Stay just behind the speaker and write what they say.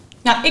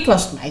Nou, ik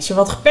was het meisje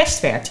wat gepest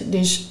werd.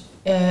 Dus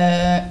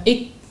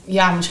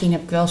misschien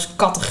heb ik wel eens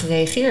kattig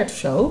gereageerd of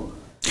zo.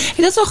 Ja,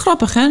 dat is wel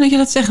grappig, hè, dat je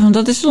dat zegt. Want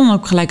dat is dan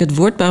ook gelijk het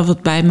woord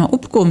wat bij me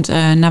opkomt.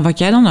 Naar wat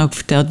jij dan ook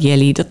vertelt,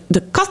 Jelly.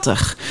 De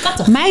kattig.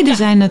 Meiden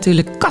zijn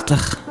natuurlijk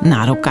kattig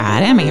naar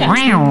elkaar, hè. Met je... Ja,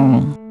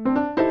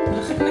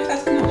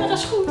 dat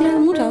is goed. Ja, dat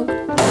moet ook.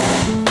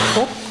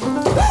 Top.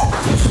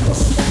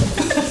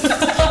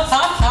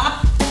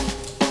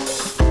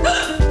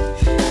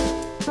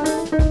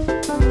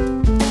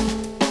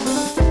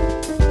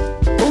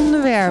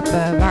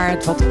 Onderwerpen waar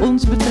het wat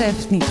ons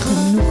betreft niet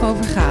genoeg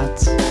over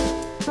gaat.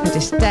 Het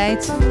is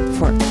tijd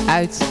voor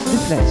Uit de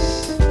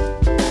Fles.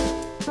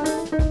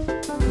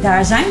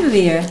 Daar zijn we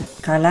weer.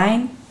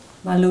 Carlijn,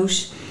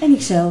 Marloes en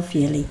ikzelf,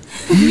 Jelly.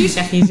 Nu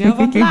zeg je jezelf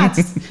aan het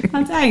laatst.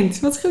 Aan het eind.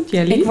 Wat goed,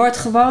 Jelly. Ik word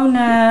gewoon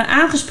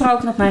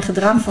aangesproken op mijn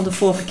gedrag van de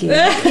vorige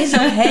keer. Dat is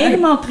ook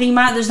helemaal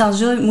prima, dus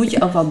dan moet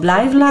je ook wel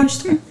blijven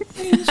luisteren.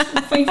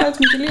 Van je fout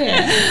moet je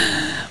leren.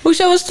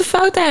 Hoezo was het de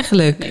fout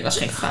eigenlijk? Nee, dat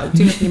was geen fout.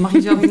 Tuurlijk, je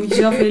moet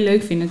jezelf heel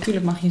leuk vinden.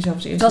 Natuurlijk mag je jezelf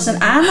als eerste. Het was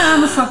een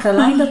aanname van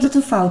Carlijn dat het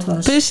een fout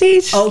was.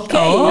 Precies. Oké.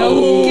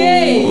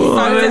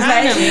 We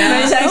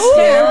zijn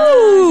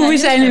scherp. We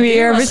zijn er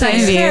weer. We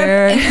zijn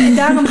weer. En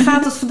daarom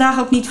gaat het vandaag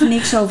ook niet voor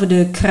niks over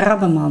de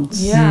krabbenmand.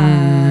 Ja,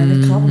 de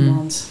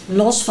krabbenmand.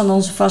 Los van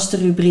onze vaste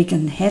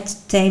rubrieken. Het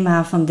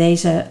thema van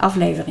deze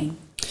aflevering.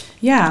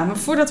 Ja, maar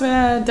voordat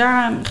we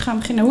daar gaan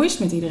beginnen, hoe is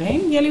het met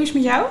iedereen? Jelly, hoe is het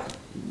met jou?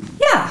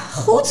 Ja,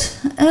 goed.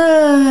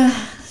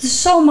 De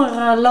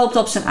zomer loopt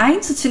op zijn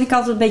eind. Dat vind ik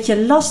altijd een beetje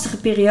een lastige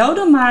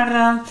periode.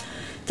 Maar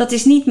dat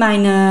is niet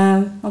mijn...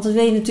 want dat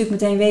wil je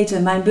natuurlijk meteen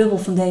weten. Mijn bubbel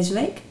van deze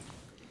week.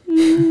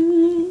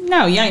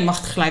 Nou, jij mag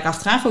het gelijk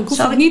achteraan. Ik hoef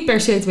het niet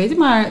per se te weten,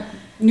 maar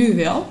nu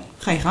wel.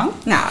 Ga je gang.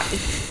 Nou,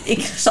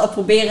 ik zal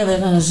proberen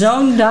er een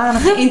zo'n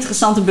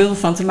interessante bubbel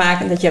van te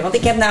maken. Want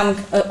ik heb namelijk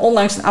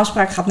onlangs een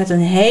afspraak gehad met een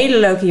hele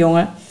leuke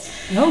jongen.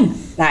 Oh.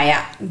 Nou ja,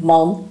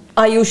 man.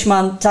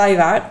 Ayushman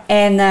Taiwar.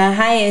 En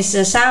hij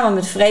is samen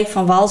met Freek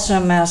van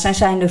Walsum, zij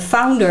zijn de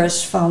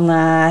founders van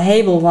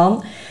Hebel One.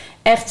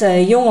 Echt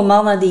jonge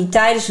mannen die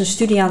tijdens hun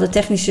studie aan de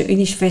Technische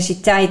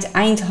Universiteit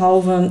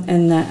Eindhoven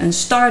een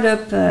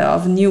start-up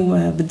of een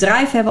nieuw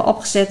bedrijf hebben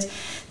opgezet.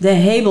 De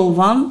Hebel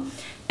One.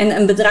 En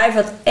een bedrijf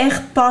dat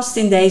echt past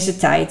in deze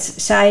tijd.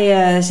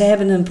 Ze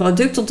hebben een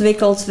product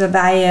ontwikkeld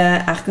waarbij je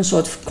eigenlijk een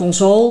soort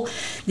console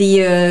die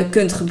je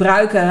kunt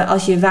gebruiken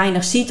als je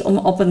weinig ziet, om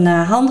op een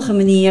handige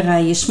manier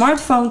je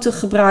smartphone te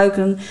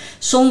gebruiken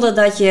zonder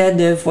dat je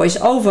de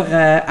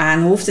voice-over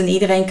aan hoeft. En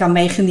iedereen kan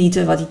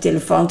meegenieten wat die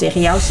telefoon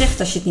tegen jou zegt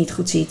als je het niet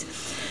goed ziet.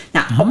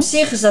 Nou, op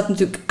zich is dat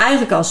natuurlijk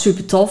eigenlijk al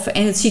super tof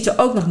en het ziet er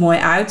ook nog mooi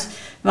uit.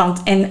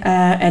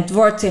 Het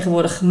wordt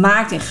tegenwoordig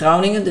gemaakt in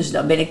Groningen, dus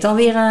daar ben ik dan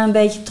weer een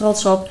beetje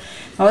trots op.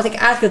 Maar wat ik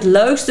eigenlijk het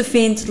leukste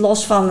vind,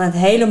 los van het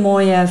hele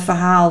mooie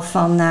verhaal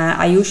van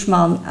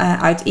Ayushman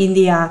uit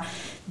India,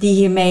 die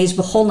hiermee is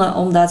begonnen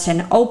omdat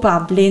zijn opa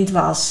blind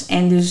was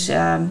en dus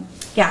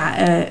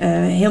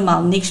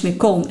helemaal niks meer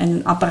kon en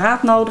een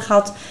apparaat nodig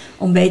had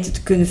om beter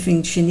te kunnen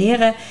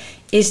functioneren,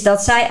 is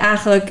dat zij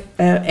eigenlijk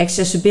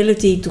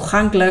accessibility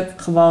toegankelijk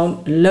gewoon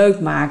leuk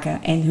maken.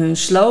 En hun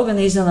slogan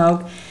is dan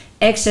ook: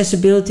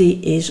 accessibility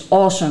is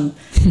awesome.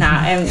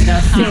 Nou, en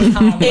dat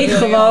vind ik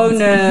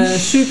gewoon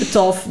super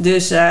tof.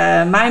 Dus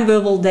mijn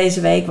bubbel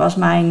deze week was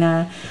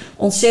mijn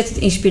ontzettend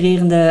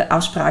inspirerende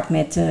afspraak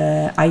met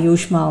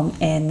Ayushman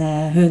en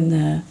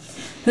hun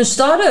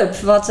start-up.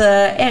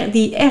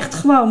 Die echt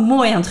gewoon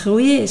mooi aan het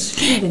groeien is.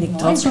 Daar ben ik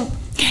trots op.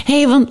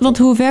 Hey, want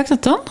hoe werkt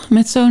dat dan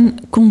met zo'n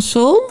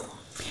console?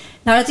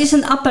 Nou, het is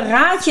een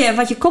apparaatje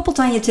wat je koppelt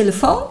aan je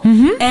telefoon.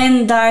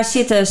 En daar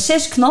zitten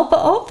 6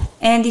 knoppen op.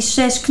 En die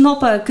 6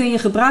 knoppen kun je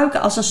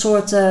gebruiken als een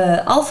soort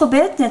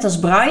alfabet, net als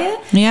braille.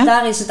 Ja.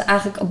 Daar is het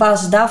eigenlijk, op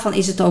basis daarvan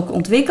is het ook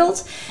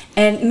ontwikkeld.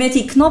 En met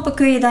die knoppen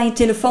kun je dan je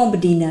telefoon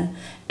bedienen.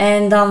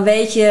 En dan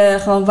weet je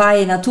gewoon waar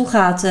je naartoe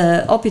gaat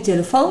op je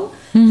telefoon.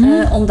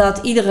 Omdat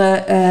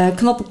iedere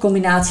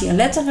knoppencombinatie een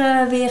letter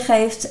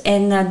weergeeft.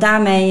 En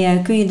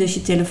daarmee kun je dus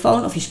je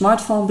telefoon of je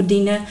smartphone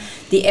bedienen.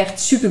 Die echt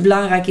super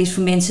belangrijk is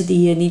voor mensen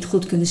die je niet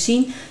goed kunnen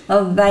zien.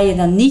 Waarbij je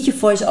dan niet je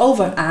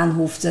voice-over aan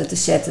hoeft te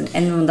zetten.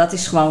 En dat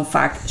is gewoon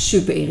vaak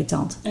super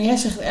irritant. En jij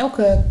zegt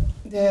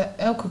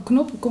elke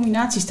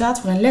knoppencombinatie staat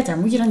voor een letter.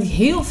 Moet je dan niet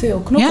heel veel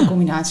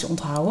knoppencombinaties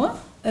onthouden?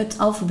 Het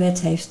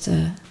alfabet heeft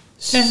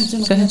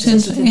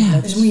 26. Ja.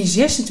 Dus moet je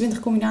 26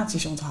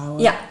 combinaties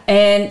onthouden. Ja,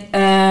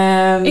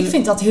 en ik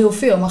vind dat heel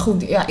veel, maar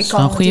goed, ja, ik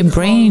kan een goede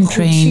brain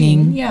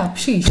training. Ja,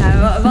 precies.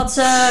 Nou, wat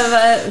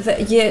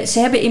ze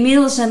hebben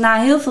inmiddels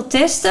na heel veel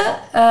testen,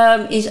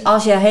 is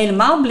als je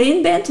helemaal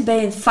blind bent, dan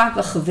ben je vaak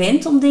wel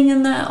gewend om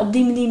dingen op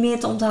die manier meer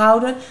te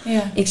onthouden.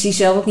 Ja. Ik zie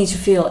zelf ook niet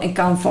zoveel en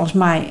kan volgens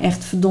mij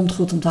echt verdomd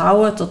goed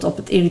onthouden, tot op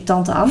het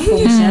irritante af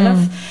voor mezelf.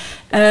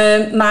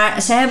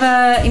 Maar ze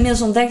hebben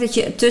inmiddels ontdekt dat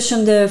je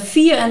tussen de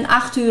 4 en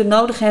 8 uur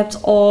nodig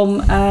hebt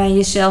om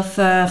jezelf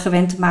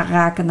gewend te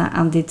raken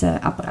aan dit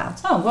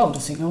apparaat. Oh, wow,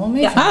 dat vind ik nog wel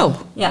mee. Oh,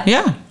 Ja.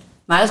 ja.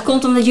 Maar dat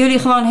komt omdat jullie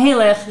gewoon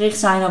heel erg gericht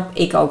zijn op,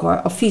 ik ook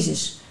hoor, op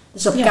visus.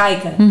 Dus dat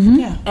kijken. Mhm.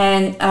 Ja.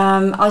 En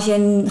als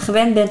je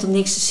gewend bent om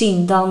niks te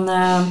zien, dan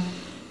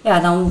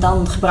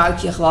gebruik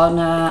je gewoon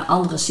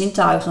andere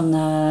zintuigen.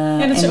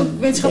 Ja, dat is en ook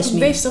wetenschappelijk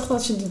des bewezen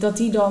toch, dat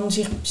die dan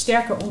zich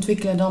sterker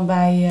ontwikkelen dan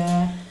bij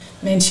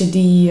mensen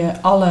die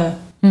alle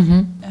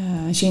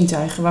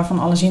zintuigen, waarvan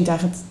alle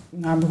zintuigen het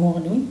naar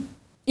behoren doen.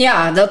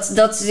 Ja,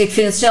 ik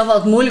vind het zelf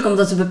altijd moeilijk om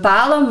dat te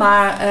bepalen,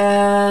 maar...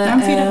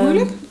 Waarom vind je dat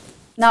moeilijk?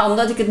 Nou,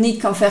 omdat ik het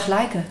niet kan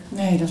vergelijken.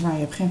 Nee, dat is waar. Je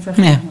hebt geen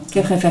vergelijking. Ik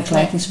heb geen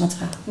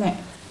vergelijkingsmateriaal. Nee.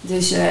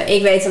 Dus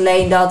ik weet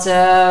alleen dat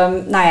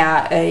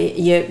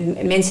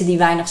mensen die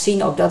weinig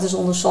zien, ook dat is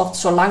onderzocht,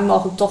 zo lang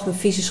mogelijk toch hun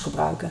visus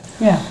gebruiken.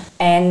 Ja.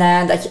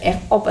 En dat je echt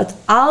op het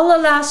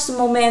allerlaatste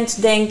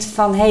moment denkt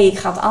van, hé, ik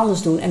ga het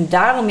anders doen. En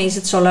daarom is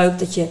het zo leuk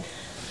dat je,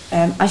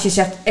 als je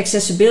zegt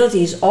accessibility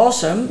is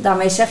awesome,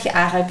 daarmee zeg je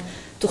eigenlijk,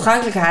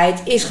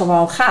 toegankelijkheid is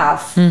gewoon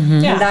gaaf. Mhm.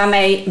 Ja. En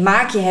daarmee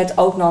maak je het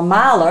ook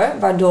normaler,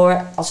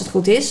 waardoor, als het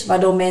goed is,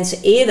 waardoor mensen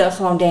eerder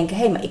gewoon denken,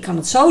 hé, maar ik kan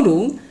het zo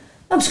doen.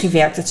 Maar misschien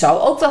werkt het zo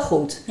ook wel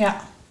goed. Ja.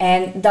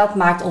 En dat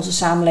maakt onze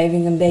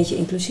samenleving een beetje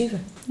inclusiever.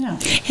 Ja.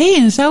 Hé,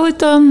 en zou het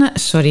dan...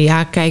 Sorry,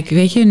 ja, kijk,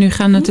 weet je, nu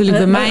gaan natuurlijk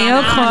bij mij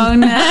ook gewoon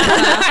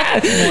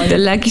de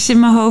luikjes in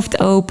mijn hoofd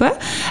open.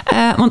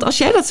 Want als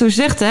jij dat zo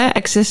zegt, hè,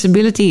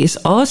 accessibility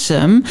is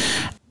awesome.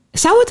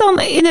 Zou het dan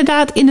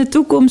inderdaad in de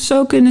toekomst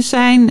zo kunnen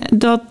zijn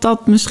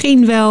dat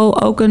misschien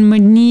wel ook een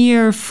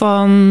manier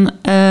van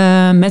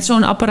met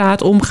zo'n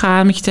apparaat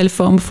omgaan, met je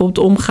telefoon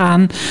bijvoorbeeld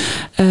omgaan,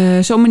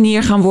 zo'n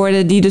manier gaan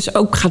worden die dus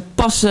ook gaat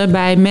passen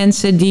bij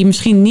mensen die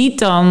misschien niet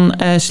dan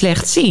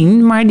slecht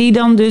zien, maar die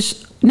dan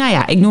dus, nou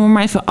ja, ik noem het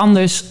maar even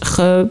anders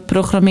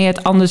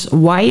geprogrammeerd, anders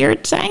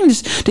wired zijn.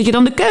 Dus dat je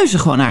dan de keuze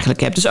gewoon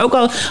eigenlijk hebt. Dus ook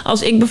al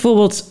als ik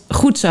bijvoorbeeld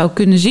goed zou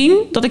kunnen zien,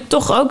 dat ik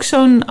toch ook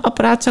zo'n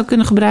apparaat zou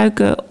kunnen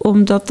gebruiken,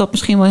 omdat dat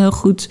misschien wel heel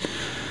goed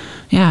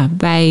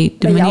bij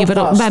de Bij manier jou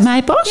waarop past. bij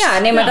mij past. Ja,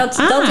 nee, maar Ja.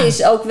 dat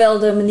is ook wel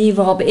de manier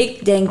waarop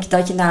ik denk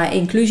dat je naar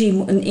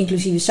een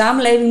inclusieve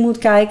samenleving moet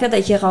kijken.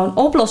 Dat je gewoon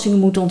oplossingen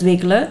moet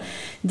ontwikkelen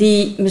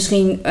die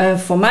misschien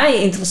voor mij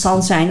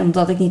interessant zijn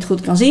omdat ik niet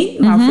goed kan zien,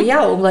 maar voor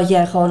jou omdat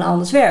jij gewoon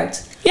anders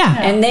werkt.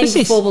 Ja, En neem precies.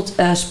 bijvoorbeeld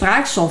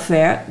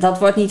spraaksoftware. Dat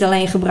wordt niet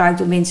alleen gebruikt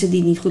door mensen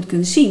die niet goed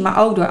kunnen zien, maar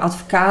ook door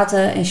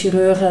advocaten en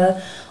chirurgen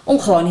om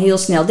gewoon heel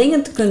snel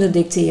dingen te kunnen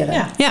dicteren.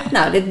 Ja. Ja,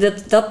 Nou,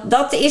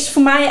 dat is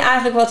voor mij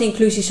eigenlijk wat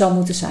inclusie zou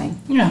moeten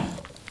zijn. Ja.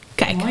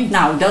 kijk. Mooi.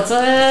 Nou,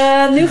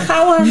 nu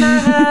gaan we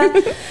naar...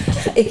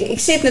 ik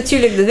zit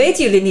natuurlijk, dat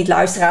weten jullie niet,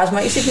 luisteraars,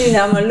 maar ik zit nu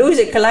naar Marloes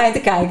en Carlijn te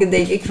kijken.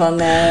 Denk ik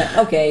van,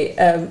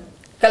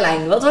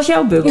 Carlijn, wat was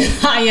jouw bubbel?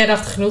 Ah, jij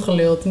dacht genoeg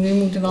geluld. Nu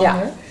moet een ander.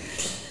 Ja.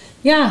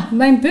 Ja,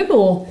 mijn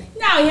bubbel.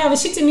 Nou ja,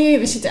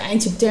 we zitten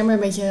eind september, een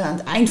beetje aan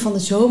het eind van de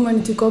zomer,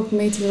 natuurlijk ook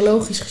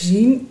meteorologisch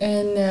gezien.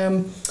 En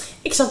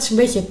ik zat eens een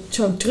beetje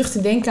zo terug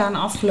te denken aan de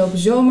afgelopen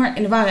zomer.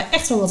 En er waren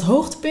echt wel wat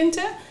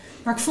hoogtepunten.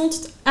 Maar ik vond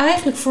het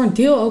eigenlijk voor een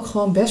deel ook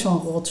gewoon best wel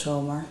een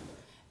rotzomer.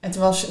 Het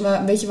was,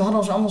 we hadden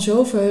ons allemaal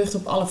zo verheugd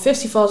op alle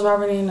festivals waar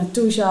we weer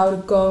naartoe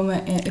zouden komen.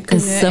 A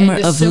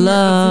Summer of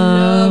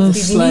Love.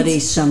 Slutty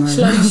Summer.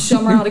 Slutty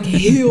Summer had ik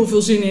heel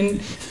veel zin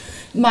in.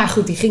 Maar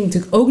goed, die ging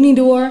natuurlijk ook niet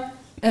door.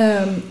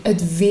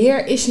 Het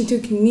weer is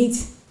natuurlijk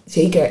niet,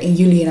 zeker in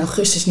juli en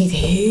augustus, niet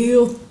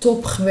heel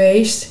top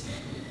geweest.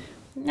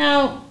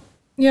 Nou,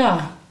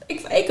 ja,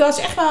 ik was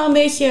echt wel een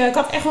beetje, ik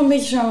had echt wel een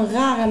beetje zo'n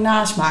rare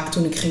nasmaak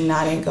toen ik ging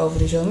nadenken over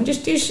de zomer.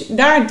 Dus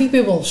daar, die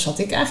bubbel zat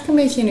ik eigenlijk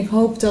een beetje in. Ik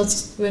hoop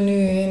dat we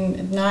nu in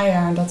het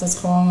najaar, dat het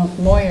gewoon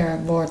wat mooier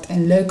wordt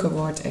en leuker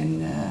wordt.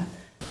 En,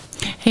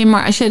 Hé,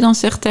 maar als jij dan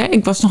zegt, hè,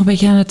 ik was nog een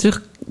beetje aan het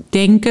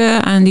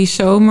terugdenken aan die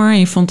zomer. En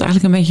je vond het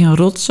eigenlijk een beetje een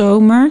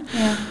rotzomer.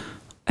 ja.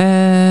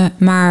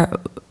 Maar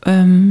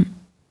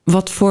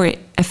wat voor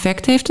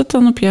effect heeft dat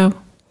dan op jou?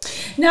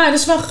 Nou, dat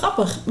is wel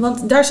grappig,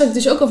 want daar zat ik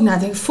dus ook over na te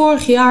denken.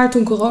 Vorig jaar,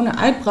 toen corona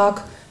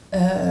uitbrak,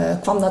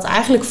 kwam dat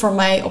eigenlijk voor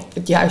mij op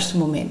het juiste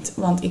moment.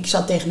 Want ik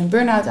zat tegen een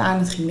burn-out aan,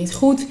 het ging niet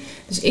goed.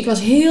 Dus ik was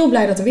heel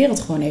blij dat de wereld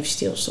gewoon even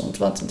stil stond.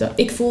 Want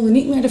ik voelde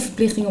niet meer de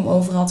verplichting om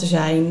overal te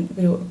zijn. Ik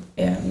bedoel,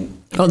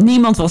 Want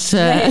niemand was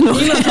nog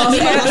niemand was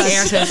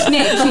ergens.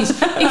 Nee, precies.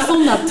 Ik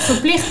vond dat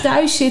verplicht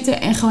thuis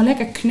zitten en gewoon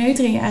lekker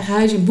kneuteren in je eigen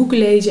huis en boeken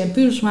lezen en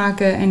puzzels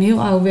maken en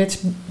heel ouderwets.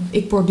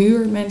 Ik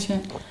borduur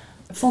mensen.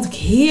 Vond ik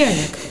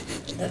heerlijk.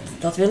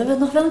 Dat willen we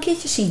nog wel een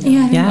keertje zien. Dan.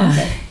 Ja. Ja.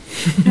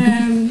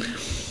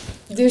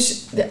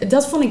 Dus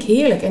dat vond ik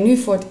heerlijk. En nu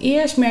voor het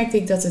eerst merkte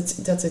ik dat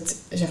het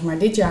zeg maar,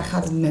 dit jaar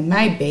gaat het met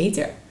mij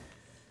beter.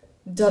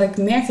 Dat ik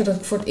merkte dat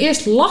ik voor het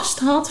eerst last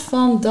had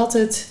van dat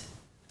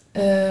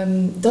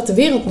de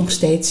wereld nog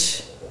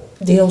steeds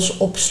deels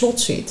op slot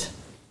zit.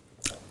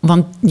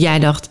 Want jij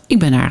dacht, ik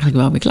ben er eigenlijk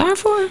wel weer klaar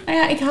voor. Nou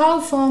ja, ik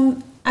hou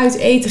van uit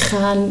eten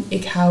gaan.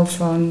 Ik hou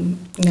van,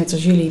 net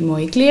als jullie,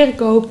 mooie kleren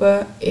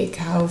kopen. Ik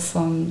hou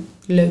van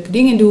leuke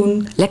dingen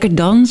doen. Lekker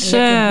dansen.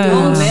 Lekker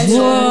dansen,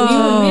 Wow.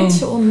 nieuwe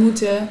mensen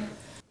ontmoeten.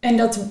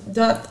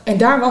 En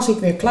daar was ik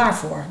weer klaar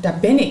voor. Daar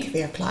ben ik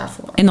weer klaar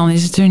voor. En dan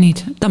is het er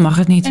niet. Dan mag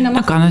het niet. En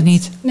Dan kan het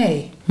niet.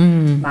 Nee.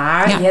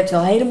 Maar Ja. je hebt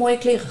wel hele mooie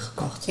kleren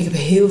gekocht. Ik heb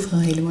heel veel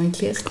hele mooie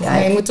kleren gekocht. Ja.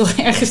 Maar je moet toch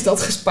ergens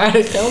dat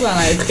gespaarde geld aan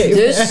uitgeven.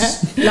 Dus,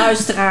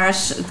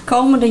 luisteraars, het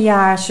komende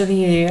jaar zullen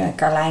jullie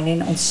Carlijn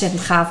in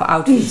ontzettend gave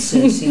outfits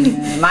zien.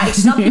 Maar ik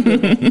snap je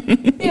bubbel.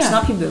 Ik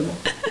snap je bubbel.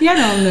 Ja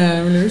dan,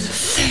 Marloes.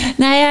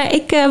 Nou ja,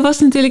 ik was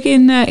natuurlijk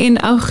in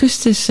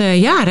augustus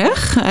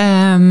jarig.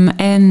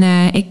 En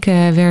ik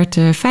werd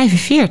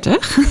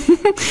 45.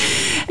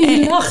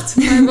 Je lacht,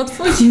 maar wat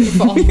vond je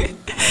ervan?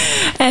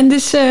 En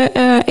dus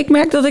ik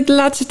merk dat ik de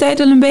laatste tijd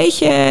wel een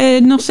beetje,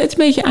 nog steeds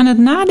een beetje aan het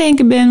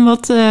nadenken ben.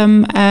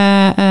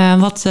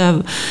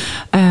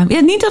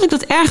 Niet dat ik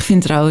dat erg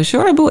vind trouwens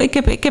hoor. Ik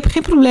heb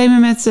geen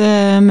problemen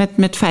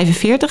met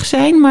 45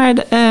 zijn. Maar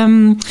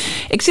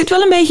ik zit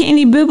wel een beetje in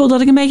die bubbel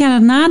dat ik een beetje aan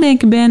het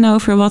nadenken ben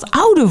over wat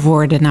ouder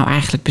worden nou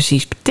eigenlijk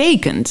precies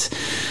betekent.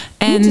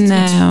 Moet het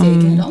iets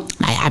betekenen dan?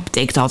 Nou ja, het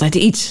betekent altijd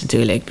iets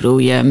natuurlijk. Ik bedoel,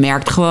 je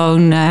merkt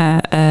gewoon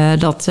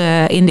dat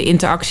in de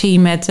interactie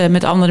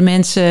met andere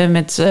mensen,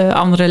 met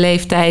andere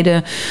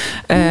leeftijden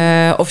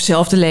of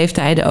zelfde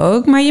leeftijden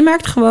ook. Maar je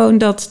merkt gewoon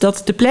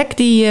dat de plek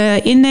die je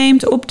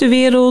inneemt op de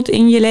wereld,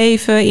 in je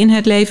leven, in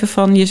het leven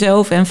van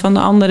jezelf en van de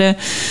anderen.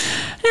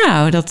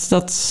 Nou,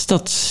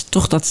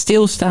 dat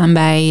stilstaan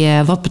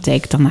bij wat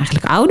betekent dan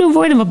eigenlijk ouder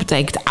worden? Wat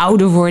betekent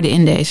ouder worden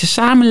in deze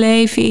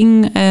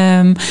samenleving?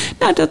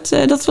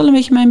 Dat is wel een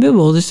beetje mijn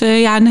bubbel. Dus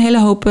een hele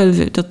hoop,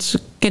 dat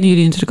kennen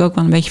jullie natuurlijk ook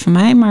wel een beetje van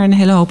mij, maar een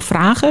hele hoop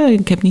vragen.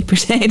 Ik heb niet per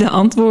se de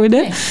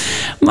antwoorden. Nee.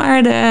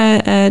 Maar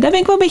daar ben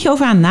ik wel een beetje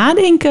over aan het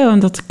nadenken.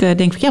 Omdat ik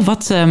denk van, ja,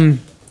 wat...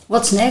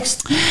 What's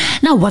next?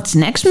 Nou, what's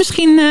next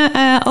misschien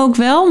ook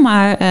wel.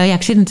 Maar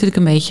ik zit natuurlijk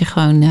een beetje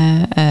gewoon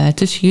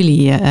tussen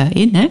jullie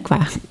in, hè,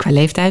 qua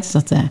leeftijd.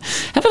 Hebben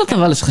we dat dan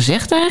wel eens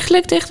gezegd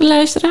eigenlijk tegen de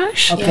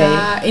luisteraars? Okay.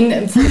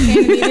 Ja, voor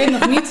degene die dit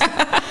nog niet,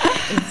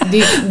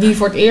 die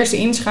voor het eerst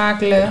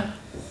inschakelen.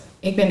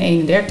 Ik ben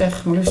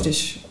 31, Marloes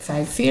dus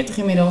 45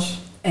 inmiddels.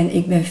 En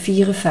ik ben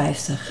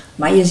 54.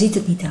 Maar je ziet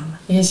het niet aan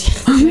me. Je ziet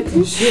het met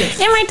een zucht.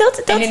 Ja, maar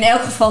dat... En in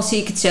elk geval zie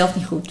ik het zelf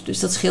niet goed. Dus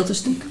dat scheelt een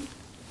stuk.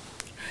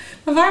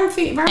 Maar waarom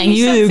en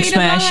jullie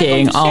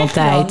smashing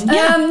altijd.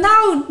 Ja.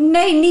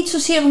 Nee, niet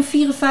zozeer om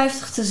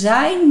 54 te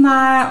zijn.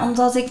 Maar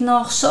omdat ik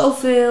nog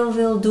zoveel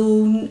wil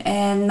doen.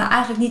 En me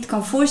eigenlijk niet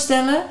kan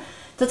voorstellen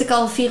dat ik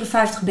al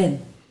 54 ben.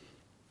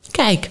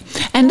 Kijk,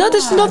 en dat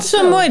is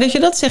wel mooi dat je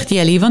dat zegt,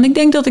 Jelly. Want ik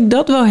denk dat ik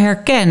dat wel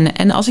herken.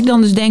 En als ik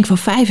dan dus denk van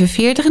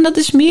 45... en dat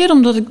is meer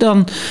omdat ik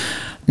dan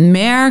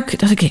merk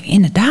dat ik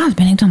inderdaad,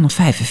 ben ik dan nog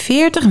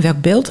 45? En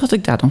welk beeld had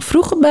ik daar dan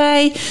vroeger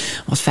bij?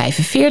 Wat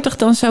 45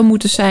 dan zou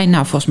moeten zijn?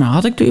 Nou, volgens mij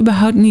had ik er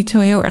überhaupt niet zo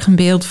heel erg een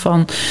beeld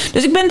van.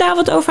 Dus ik ben daar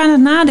wat over aan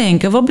het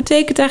nadenken. Wat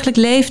betekent eigenlijk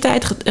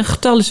leeftijd? Een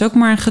getal is ook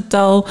maar een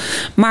getal.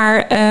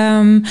 Maar,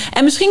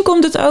 en misschien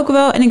komt het ook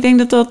wel, en ik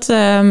denk dat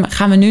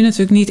gaan we nu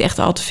natuurlijk niet echt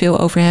al te veel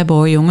over hebben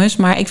hoor jongens.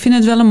 Maar ik vind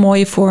het wel een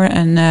mooie voor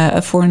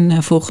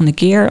een volgende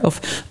keer. Of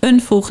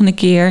een volgende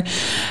keer.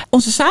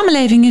 Onze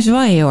samenleving is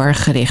wel heel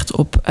erg gericht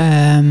op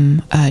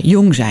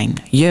jong zijn,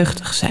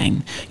 jeugdig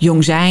zijn.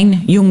 Jong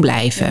zijn, jong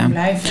blijven.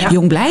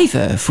 Jong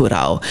blijven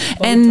vooral.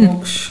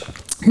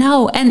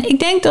 En ik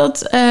denk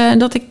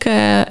dat ik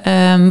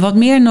wat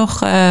meer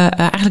nog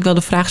eigenlijk wel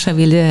de vraag zou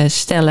willen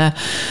stellen.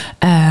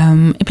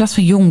 In plaats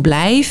van jong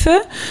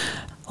blijven,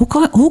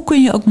 hoe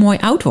kun je ook mooi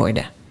oud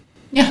worden?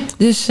 Ja.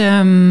 Dus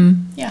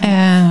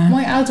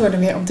mooi oud worden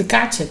weer op de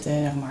kaart zetten,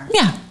 zeg maar.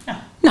 Ja.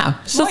 Nou,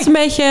 dus dat is een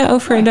beetje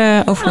over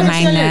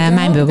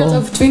mijn bubbel. Dat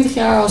over 20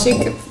 jaar, als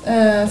ik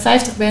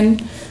 50 ben,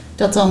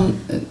 dat dan...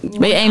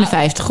 ben je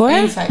 51 hoor?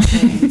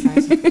 51.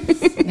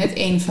 Net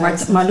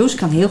 51. Maar Marloes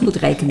kan heel goed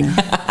rekenen.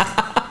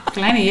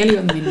 Kleine Jelly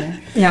wat minder.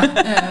 Ja,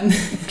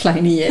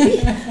 kleine Jelly.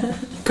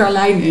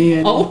 Carlijn en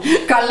Jelly. Oh,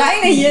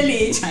 Carlijn en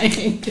Jelly.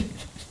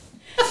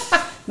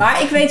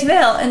 Maar ik weet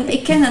wel, en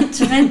ik ken een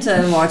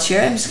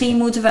trendwatcher. Misschien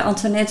moeten we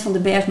Antoinette van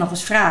den Berg nog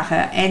eens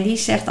vragen. En die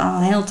zegt al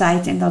een hele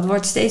tijd, en dat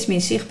wordt steeds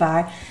meer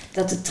zichtbaar,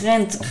 dat de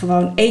trend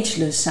gewoon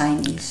ageless zijn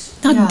is.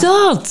 Nou, ja.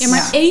 Dat! Ja,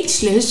 maar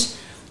ageless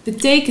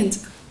betekent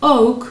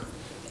ook,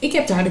 ik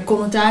heb daar de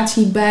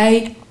connotatie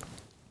bij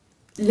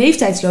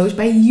leeftijdsloos,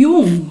 bij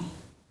jong.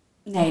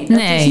 Nee, dat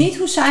is niet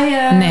hoe zij...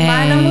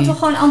 Maar dan moeten we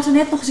gewoon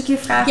Antoinette nog eens een keer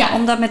vragen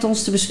om dat met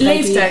ons te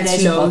bespreken in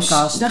deze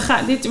podcast.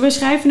 We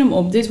schrijven hem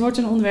op. Dit wordt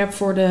een onderwerp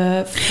voor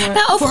de...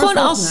 Of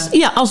gewoon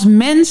als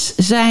mens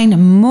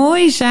zijn,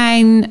 mooi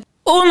zijn,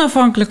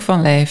 onafhankelijk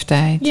van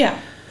leeftijd. Ja.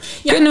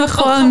 Kunnen we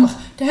gewoon...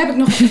 Daar heb ik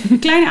nog een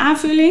kleine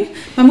aanvulling.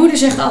 Mijn moeder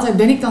zegt altijd,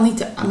 ben ik dan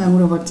niet... Mijn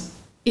moeder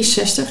is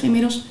 60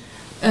 inmiddels.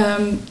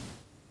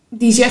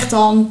 Die zegt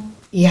dan...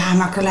 Ja,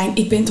 maar Carlijn,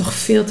 ik ben toch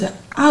veel te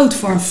oud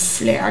voor een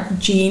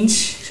flared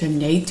jeans. Ik zei,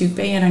 nee, natuurlijk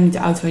ben je daar niet te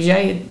oud voor.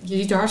 Je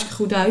ziet er hartstikke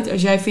goed uit.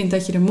 Als jij vindt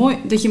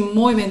dat je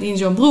mooi bent in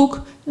zo'n broek,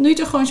 dan doe je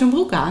toch gewoon zo'n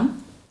broek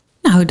aan?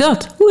 Nou,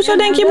 dat. Hoezo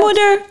denk je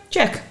moeder?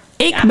 Check.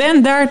 Ik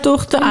ben daar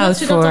toch te oud voor. Dat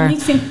ze dat dan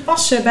niet vindt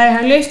passen bij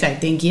haar leeftijd.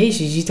 Ik denk, jezus,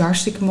 je ziet er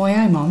hartstikke mooi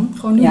uit, man.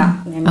 Gewoon doen.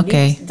 Ja, nee, maar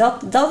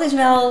dat is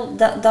wel...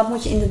 Dat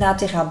moet je inderdaad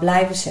tegen haar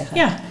blijven zeggen.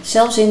 Ja.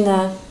 Zelfs in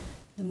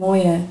Een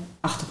mooie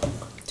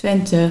Achterhoek.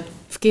 Twente.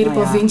 Verkeerde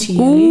Nou ja. provincie.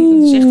 Jullie.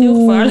 Dat is echt heel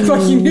gevaarlijk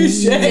wat je nu Het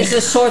zegt. is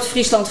een soort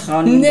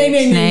Friesland-Groningen.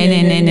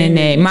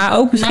 Nee. Maar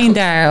ook misschien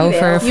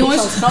daarover.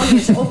 Friesland-Groningen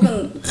is ook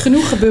een...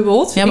 Genoeg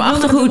gebubbeld. Ja, maar Ik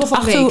wil naar de bubbel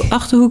van de week.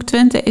 Achterhoek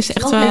Twente is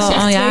echt wel... Het is echt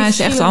twee is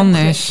echt verschillende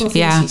anders.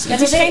 Ja. provincies.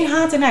 Het is geen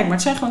haat en heid, maar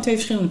het zijn gewoon twee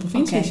verschillende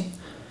provincies. Oké.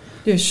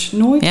 Dus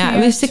nooit Ja, meer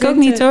wist ik ook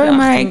Twente, niet hoor. de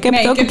Maar Achterhoek. ik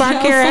heb het ook een paar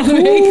keer... van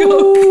de week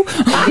ook.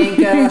 Ik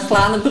denk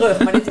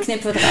Glanenbrug, maar dit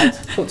knippen we eruit.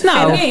 Goed.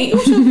 Nou, Nee,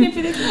 hoezo knip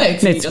je dit uit?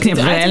 dit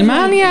knippen we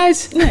helemaal niet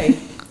uit. Nee.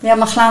 Ja,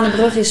 maar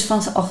Glanenbrug is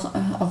van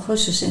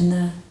augustus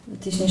en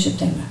het is in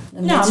september.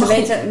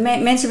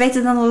 Mensen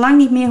weten dan al lang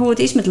niet meer hoe het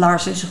is met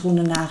Lars en zijn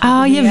groene nagel.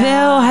 Oh,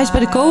 jawel. Hij is bij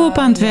de co-op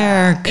aan het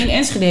werk. In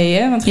Enschede,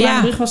 hè? Want Ja.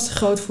 Glanenbrug was te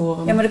groot voor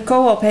hem. Ja, maar de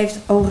co-op heeft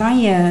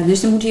oranje,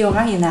 dus dan moet hij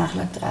oranje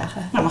nagellak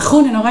dragen. Nou, maar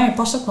groen en oranje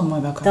past ook wel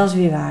mooi bij elkaar. Dat is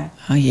weer waar.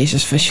 Oh,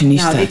 jezus,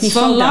 fashionista. Nou, dit niet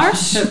Van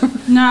Lars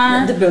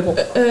naar de bubbel.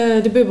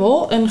 de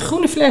bubbel. Een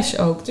groene fles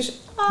ook. Dus,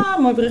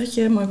 mooi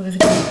bruggetje, mooi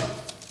bruggetje.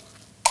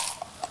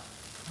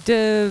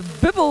 De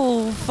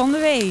bubbel van de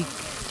week.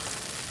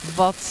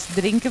 Wat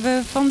drinken we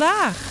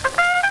vandaag?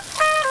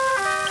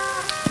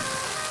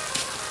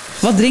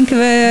 Wat drinken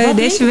we Wat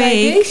deze drinken wij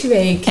week? deze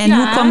week? En Ja.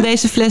 hoe kwam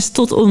deze fles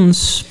tot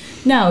ons?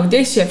 Nou,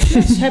 deze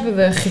fles hebben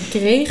we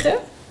gekregen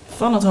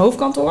van het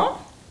hoofdkantoor.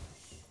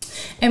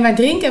 En wij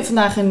drinken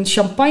vandaag een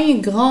Champagne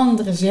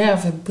Grande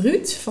Reserve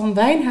Brut van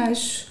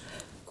Wijnhuis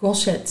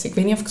Gosset. Ik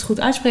weet niet of ik het goed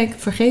uitspreek,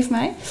 vergeef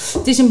mij.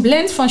 Het is een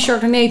blend van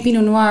Chardonnay,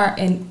 Pinot Noir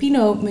en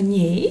Pinot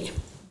Meunier.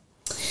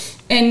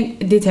 En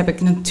dit heb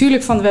ik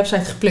natuurlijk van de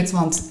website geplukt,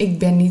 want ik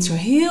ben niet zo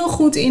heel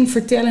goed in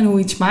vertellen hoe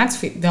iets smaakt.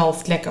 Wel of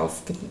het lekker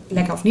of ik het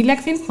lekker of niet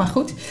lekker vind, maar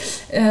goed.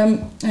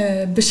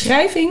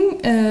 Beschrijving.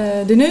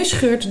 De neus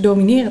geurt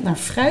dominerend naar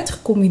fruit,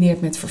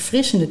 gecombineerd met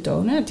verfrissende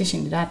tonen. Het is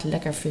inderdaad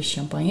lekker fris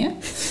champagne.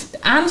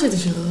 De aanzet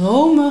is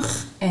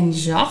romig en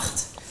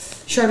zacht.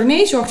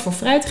 Chardonnay zorgt voor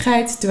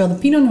fruitigheid, terwijl de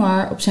Pinot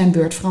Noir op zijn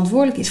beurt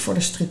verantwoordelijk is voor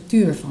de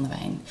structuur van de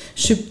wijn.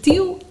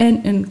 Subtiel en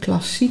een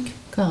klassiek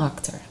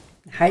karakter.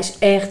 Hij is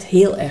echt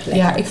heel erg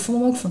lekker. Ja, ik vond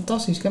hem ook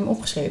fantastisch. Ik heb hem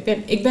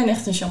opgeschreven. Ik ben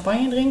echt een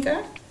champagne drinker.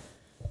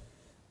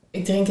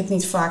 Ik drink het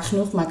niet vaak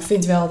genoeg, maar ik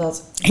vind wel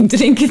dat... Ik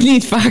drink het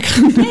niet vaak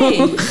genoeg.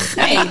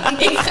 Nee.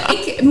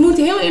 Ik moet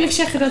heel eerlijk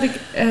zeggen dat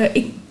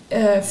ik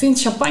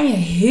vind champagne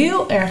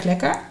heel erg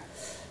lekker.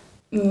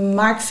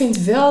 Maar ik vind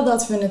wel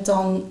dat we het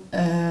dan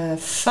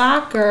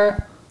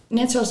vaker...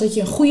 Net zoals dat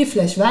je een goede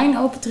fles wijn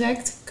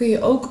opentrekt, kun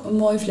je ook een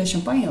mooie fles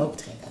champagne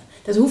opentrekken.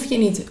 Dat hoef je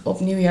niet op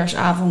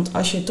nieuwjaarsavond,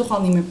 als je toch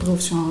al niet meer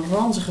proeft, zo'n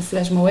ranzige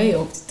fles Moët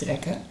open te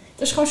trekken.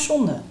 Dat is gewoon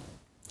zonde.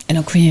 En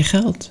ook van je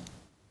geld.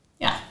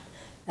 Ja.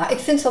 Nou, ik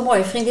vind het wel mooi.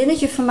 Een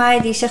vriendinnetje van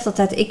mij die zegt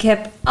altijd... Ik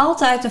heb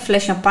altijd een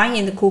fles champagne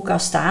in de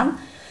koelkast staan.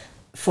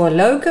 Voor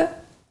leuke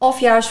of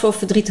juist voor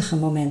verdrietige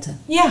momenten.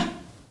 Ja.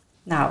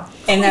 Nou,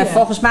 en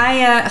volgens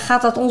mij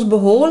gaat dat ons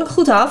behoorlijk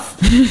goed af.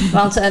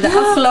 Want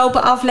de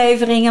afgelopen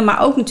afleveringen,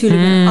 maar ook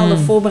natuurlijk in alle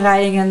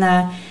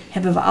voorbereidingen...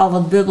 hebben we al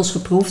wat bubbels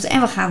geproefd.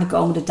 En we gaan de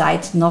komende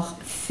tijd nog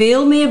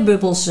veel meer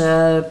bubbels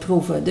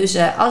proeven. Dus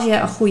als je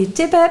een goede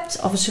tip hebt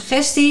of een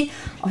suggestie...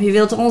 of je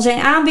wilt er ons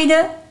een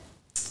aanbieden...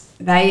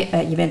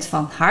 je bent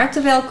van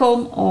harte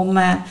welkom om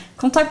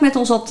contact met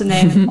ons op te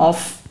nemen...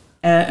 of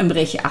een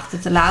berichtje achter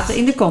te laten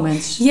in de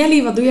comments.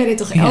 Jelly, wat doe jij dit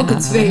toch elke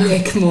 2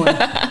 weken mooi?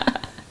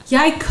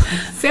 Jij kan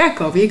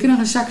verkopen. Je kunt nog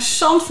een zak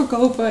zand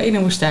verkopen in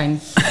een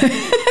woestijn.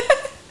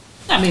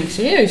 Nou, ben ik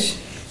serieus.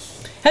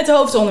 Het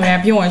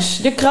hoofdonderwerp,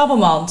 jongens. De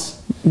krabbelmand.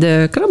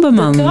 De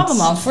krabbenmand. De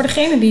krabbelmand. Voor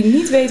degene die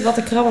niet weet wat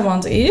de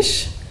krabbelmand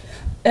is.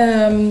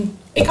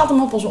 Ik had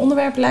hem op ons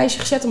onderwerplijstje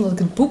gezet omdat ik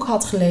het boek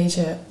had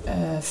gelezen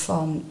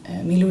van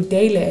Milou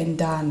Delen en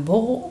Daan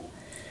Borrel.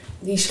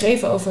 Die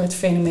schreven over het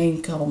fenomeen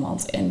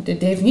krabbelmand. En de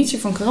definitie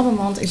van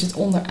krabbelmand is het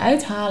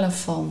onderuithalen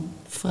van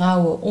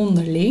vrouwen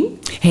onderling.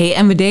 Hey,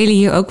 en we delen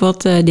hier ook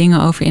wat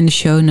dingen over in de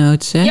show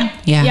notes, hè?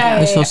 Ja,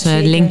 dus zoals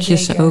zeker,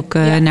 linkjes zeker. ook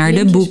Ja, naar de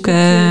linkjes,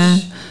 boeken.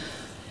 boekjes,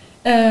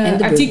 En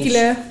de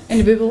artikelen en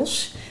de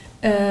bubbels.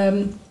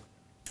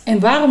 En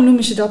waarom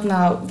noemen ze dat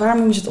nou? Waarom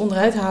noemen ze het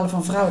onderuit halen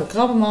van vrouwen de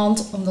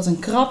krabbenmand? Omdat een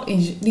krab,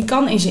 die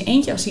kan in zijn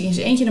eentje, als hij in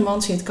zijn eentje in de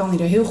mand zit, kan hij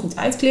er heel goed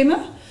uitklimmen.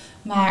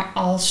 Maar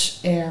als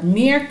er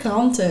meer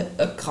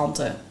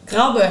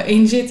krabben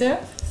in zitten,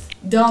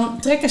 dan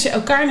trekken ze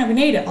elkaar naar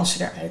beneden als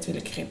ze eruit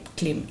willen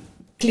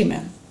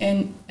klimmen.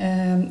 En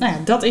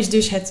dat is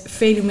dus het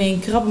fenomeen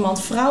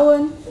krabbenmand.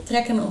 Vrouwen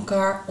trekken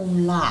elkaar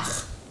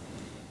omlaag.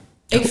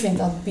 Ik vind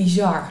dat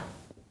bizar.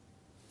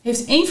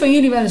 Heeft een van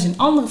jullie wel eens een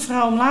andere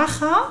vrouw omlaag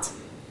gehaald?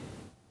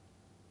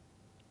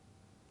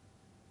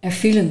 Er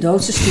viel een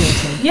doodse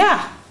stilte. Ja,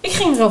 ik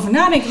ging erover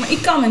nadenken, maar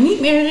ik kan me niet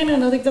meer herinneren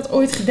dat ik dat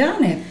ooit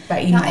gedaan heb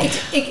bij iemand.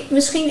 Nou,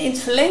 misschien in het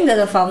verlengde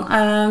daarvan.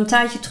 Een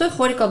tijdje terug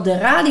hoorde ik op de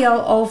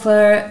radio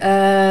over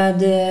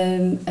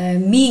de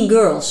Mean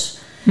Girls.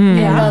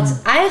 En dat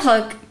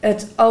eigenlijk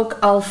het ook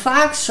al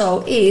vaak zo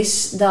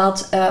is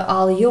dat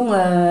al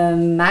jonge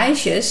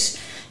meisjes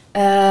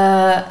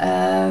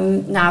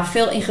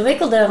veel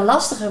ingewikkelder en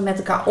lastiger met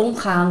elkaar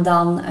omgaan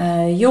dan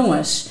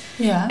jongens.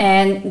 Ja.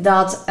 En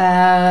dat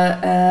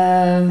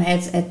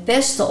het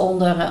beste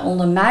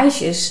onder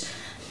meisjes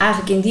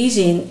eigenlijk in die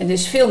zin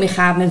dus veel meer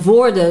gaat met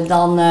woorden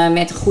dan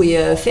met een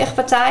goede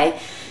vechtpartij.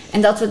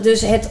 En dat we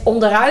dus het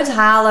onderuit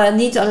halen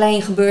niet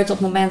alleen gebeurt op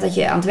het moment dat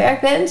je aan het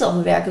werk bent, of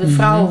een werkende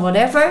vrouw of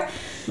whatever.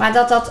 Maar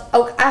dat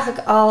ook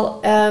eigenlijk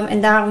al,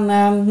 en daarom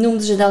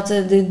noemden ze dat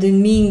de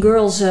Mean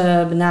Girls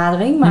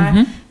benadering.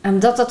 Maar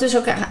dat dus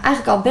ook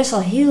eigenlijk al best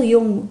wel heel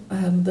jong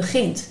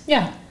begint.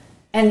 Ja.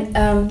 En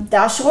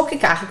daar schrok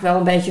ik eigenlijk wel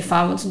een beetje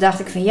van. Want toen dacht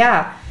ik van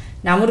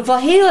nou moet ik wel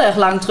heel erg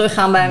lang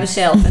teruggaan bij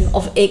mezelf. En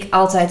of ik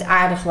altijd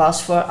aardig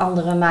was voor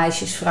andere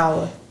meisjes,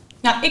 vrouwen.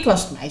 Nou, ik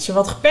was het meisje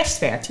wat gepest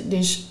werd.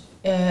 Dus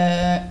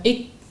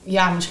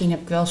misschien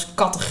heb ik wel eens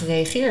kattig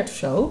gereageerd of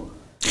zo.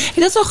 Ja,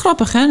 dat is wel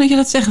grappig, hè, dat je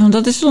dat zegt. Want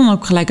dat is dan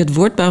ook gelijk het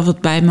woord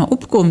wat bij me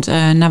opkomt.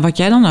 Naar wat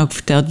jij dan ook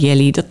vertelt,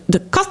 Jelly.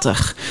 De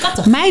kattig.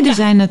 Meiden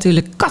zijn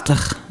natuurlijk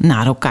kattig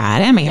naar elkaar,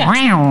 hè. Met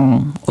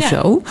of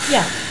zo.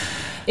 Ja.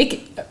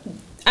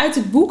 Uit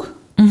het boek,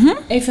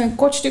 even een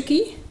kort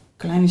stukje.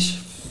 Klein is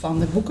van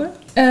de boeken.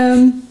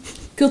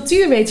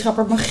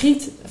 Cultuurwetenschapper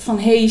Margriet van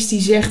Hees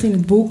die zegt in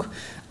het boek: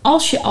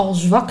 als je al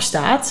zwak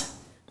staat,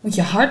 moet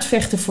je hard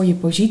vechten voor je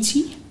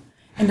positie.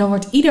 En dan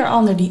wordt ieder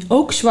ander die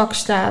ook zwak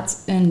staat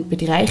een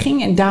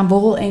bedreiging. En Daan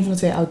Borrel, een van de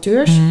 2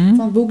 auteurs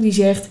van het boek, die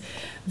zegt: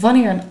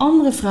 wanneer een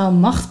andere vrouw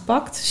macht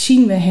pakt,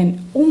 zien we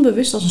hen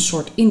onbewust als een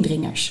soort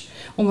indringers.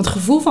 Om het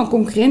gevoel van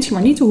concurrentie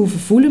maar niet te hoeven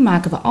voelen,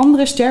 maken we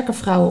andere sterke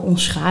vrouwen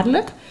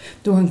onschadelijk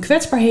door hun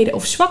kwetsbaarheden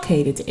of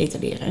zwakheden te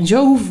etaleren. En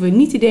zo hoeven we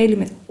niet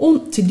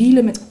te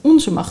dealen met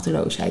onze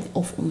machteloosheid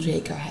of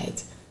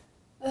onzekerheid.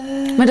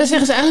 Maar dan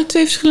zeggen ze eigenlijk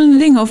 2 verschillende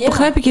dingen. Of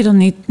begrijp ik je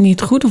dan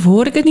niet goed? Of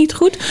hoor ik het niet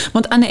goed?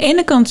 Want aan de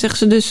ene kant zeggen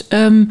ze dus...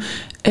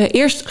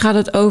 eerst gaat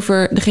het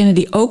over degene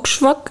die ook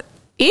zwak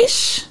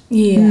is.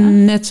 Ja.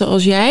 Net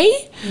zoals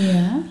jij.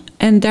 Ja.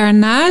 En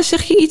daarna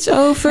zeg je iets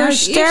over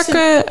sterke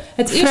vrouwen.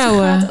 Het eerste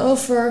gaat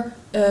over...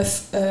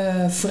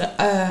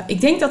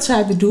 ik denk dat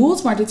zij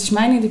bedoelt, maar dit is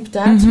mijn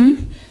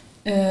interpretatie.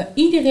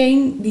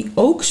 Iedereen die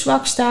ook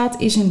zwak staat,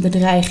 is een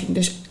bedreiging.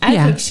 Dus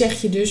eigenlijk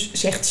zeg je dus,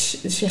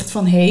 zegt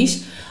Van Hees,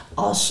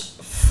 als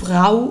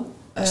vrouw...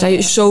 sta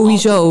je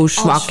sowieso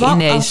zwak in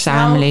deze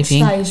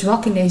samenleving? Sta je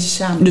zwak in deze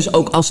samenleving. Dus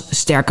ook als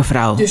sterke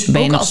vrouw? Dus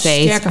ben je nog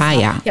steeds...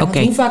 Want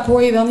hoe vaak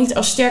hoor je wel niet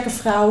als sterke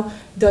vrouw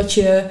dat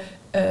je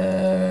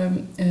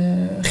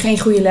geen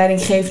goede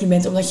leidinggevende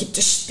bent, omdat je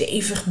te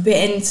stevig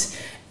bent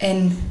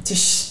en te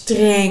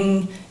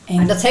streng.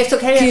 Maar dat heeft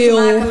ook heel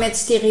erg te maken met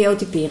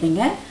stereotypering,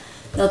 hè?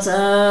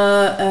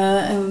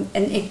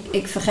 En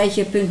ik vergeet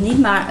je punt niet,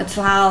 maar het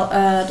verhaal,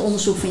 het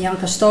onderzoek van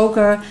Janka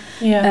Stoker,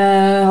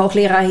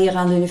 hoogleraar hier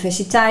aan de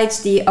universiteit,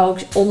 die ook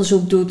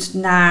onderzoek doet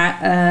naar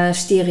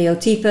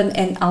stereotypen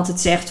en altijd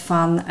zegt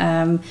van,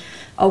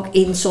 ook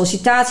in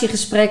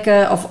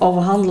sollicitatiegesprekken of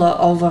overhandelen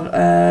over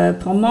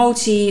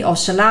promotie of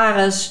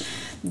salaris,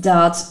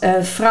 dat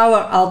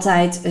vrouwen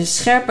altijd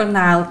scherper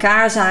naar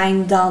elkaar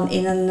zijn dan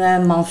in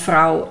een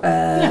man-vrouw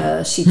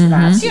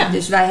situatie. Ja.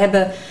 Dus wij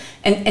hebben...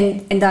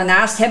 En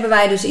daarnaast hebben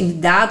wij dus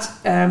inderdaad...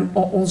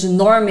 onze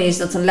norm is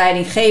dat een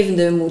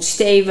leidinggevende moet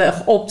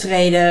stevig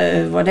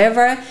optreden,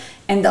 whatever.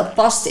 En dat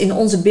past in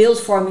onze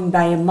beeldvorming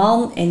bij een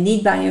man en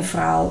niet bij een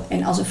vrouw.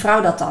 En als een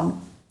vrouw dat dan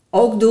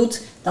ook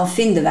doet, dan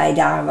vinden wij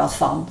daar wat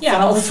van. Ja,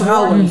 vooral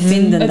vrouwen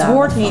vinden daar. Het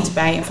hoort niet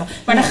bij een vrouw.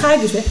 Maar dan ga je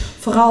dus weer.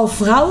 Vooral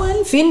vrouwen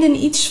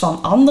vinden iets van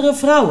andere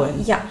vrouwen.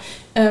 Ja.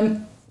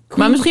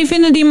 Maar misschien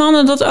vinden die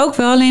mannen dat ook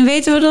wel, alleen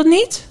weten we dat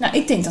niet? Nou,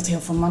 ik denk dat heel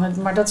veel mannen...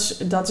 Maar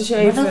dat is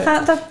even...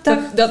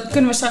 Dat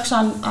kunnen we straks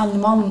aan de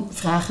man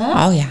vragen.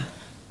 Oh ja.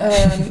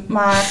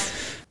 Maar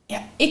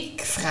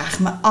ik vraag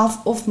me af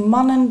of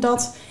mannen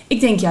dat... Ik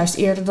denk juist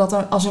eerder dat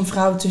als een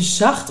vrouw te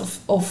zacht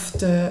of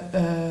te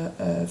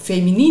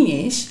feminien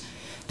is,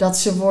 dat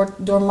ze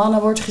door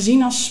mannen wordt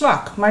gezien als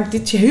zwak. Maar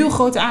dit is een heel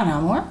grote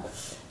aanname, hoor.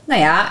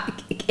 Nou ja,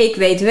 ik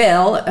weet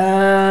wel,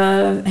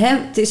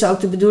 het is ook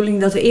de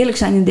bedoeling dat we eerlijk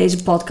zijn in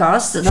deze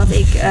podcast. Dat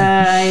ik,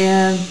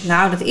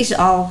 dat is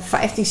al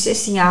 15,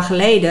 16 jaar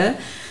geleden,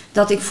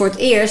 dat ik voor het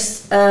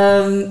eerst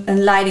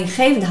een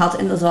leidinggevende had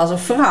en dat was een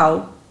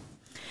vrouw.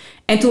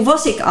 En toen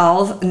was ik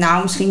al,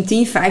 misschien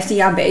 10, 15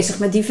 jaar bezig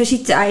met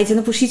diversiteit en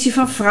de positie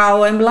van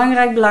vrouwen en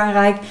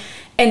belangrijk.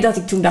 En dat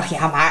ik toen dacht,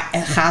 maar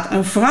gaat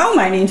een vrouw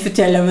mij niet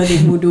vertellen wat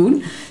ik moet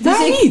doen?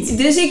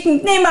 Dus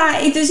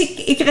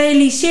ik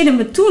realiseerde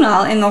me toen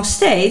al en nog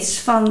steeds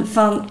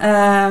van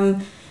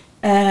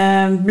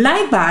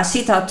blijkbaar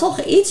zit daar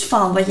toch iets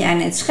van wat jij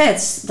net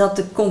schetst. Dat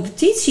de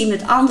competitie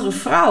met andere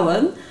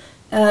vrouwen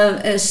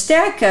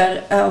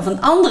sterker of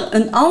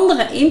een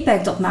andere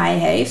impact op mij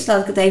heeft, laat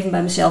ik het even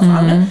bij mezelf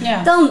houden,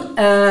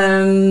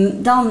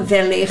 dan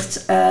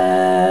wellicht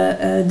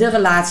de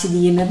relatie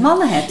die je met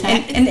mannen hebt.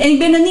 En ik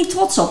ben er niet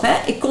trots op, hè?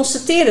 Ik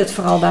constateer het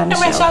vooral bij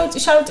mezelf.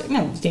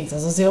 Maar ik denk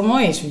dat het heel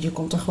mooi is, want je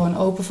komt er gewoon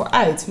open voor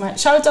uit. Maar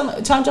zou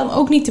het dan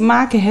ook niet te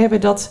maken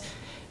hebben dat,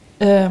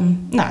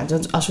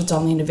 als we het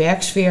dan in de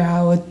werksfeer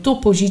houden,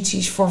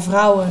 topposities voor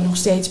vrouwen nog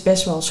steeds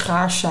best wel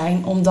schaars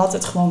zijn, omdat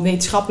het gewoon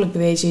wetenschappelijk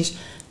bewezen is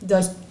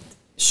dat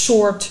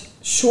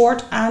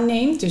soort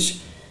aanneemt. Dus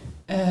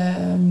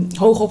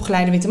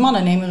hoogopgeleide witte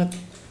mannen nemen het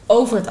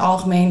over het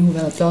algemeen,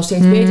 hoewel het wel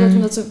steeds beter wordt,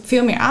 omdat er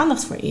veel meer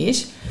aandacht voor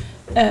is,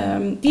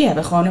 die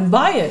hebben gewoon een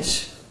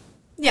bias.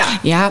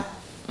 Ja,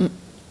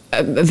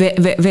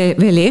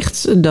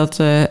 wellicht.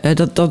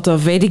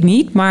 Dat weet ik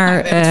niet.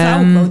 Maar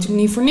vrouwenquotum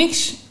niet voor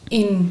niks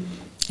in.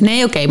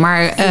 Nee, oké,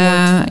 maar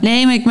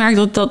ik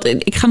merk dat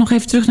ik ga nog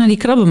even terug naar die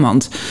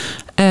krabbenmand.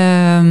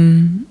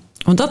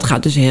 Want dat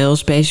gaat dus heel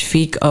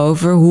specifiek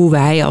over hoe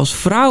wij als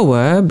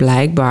vrouwen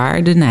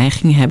blijkbaar de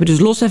neiging hebben. Dus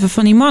los even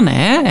van die mannen,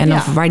 hè? En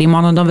of waar die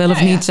mannen dan wel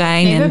of niet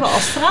zijn. Nee, we hebben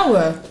als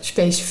vrouwen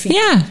specifiek.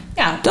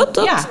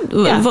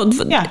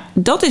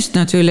 Dat is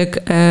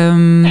natuurlijk.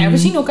 We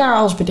zien elkaar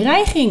als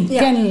bedreiging,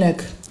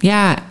 kennelijk.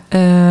 Ja,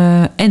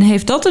 en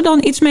heeft dat er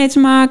dan iets mee te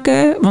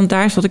maken? Want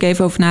daar zat ik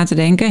even over na te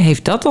denken.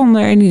 Heeft dat dan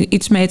er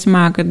iets mee te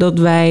maken dat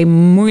wij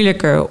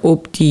moeilijker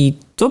op die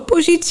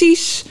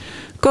topposities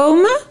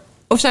komen?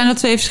 Of zijn dat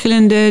twee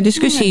verschillende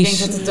discussies? Ik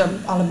denk dat het er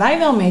allebei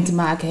wel mee te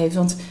maken heeft.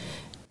 Want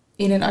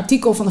in een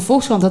artikel van de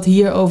Volkskrant dat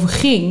hierover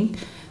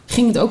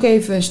ging het ook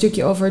even een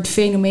stukje over het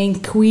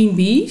fenomeen Queen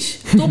Bees.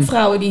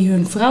 Topvrouwen die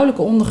hun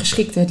vrouwelijke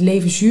ondergeschikte het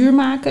leven zuur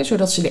maken,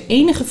 zodat ze de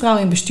enige vrouw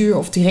in bestuur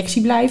of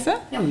directie blijven.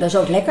 Ja, maar dat is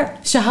ook lekker.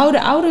 Ze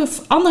houden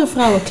andere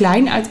vrouwen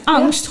klein uit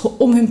angst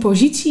om hun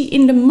positie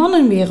in de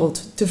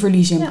mannenwereld te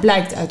verliezen,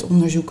 blijkt uit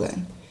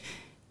onderzoeken.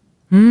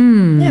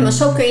 Ja, maar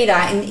zo kun je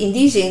daar in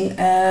die zin,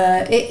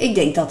 ik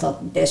denk dat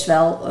dat best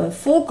wel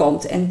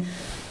voorkomt. En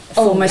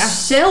voor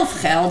mezelf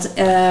geldt,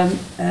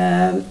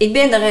 ik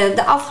ben er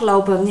de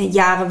afgelopen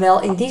jaren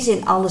wel in die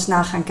zin anders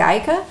naar gaan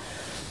kijken.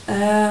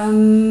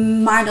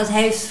 Maar dat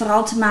heeft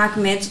vooral te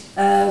maken met,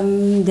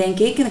 denk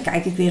ik, en dan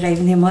kijk ik weer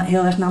even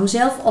heel erg naar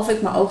mezelf, of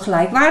ik me ook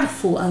gelijkwaardig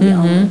voel aan die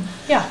anderen.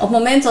 Ja. Op het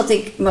moment dat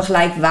ik me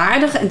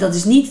gelijkwaardig, en dat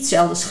is niet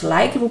hetzelfde als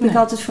gelijk, roep ik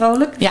altijd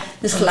vrolijk,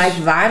 dus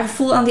gelijkwaardig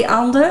voel aan die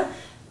ander.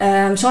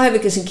 Zo heb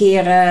ik eens een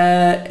keer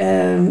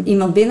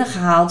iemand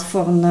binnengehaald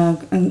voor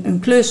een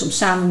klus om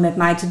samen met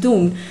mij te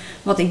doen.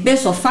 Wat ik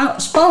best wel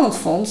spannend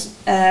vond.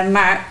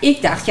 Maar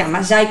ik dacht,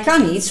 maar zij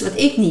kan iets wat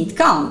ik niet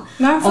kan.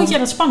 Waarom vond jij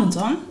dat spannend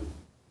dan?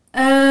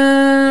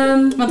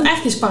 Want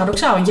eigenlijk is het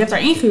paradoxaal, want je hebt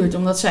haar ingehuurd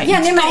omdat zij iets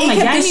kan, maar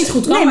jij niet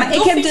goed kan. Maar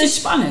ik heb dus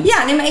spannend.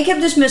 Ja, maar ik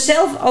heb dus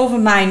mezelf over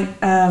mijn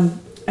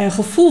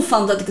gevoel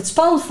van dat ik het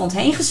spannend vond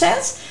heen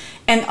gezet.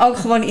 En ook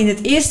gewoon in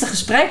het eerste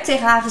gesprek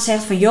tegen haar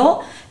gezegd van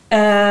joh,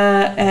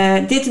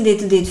 dit en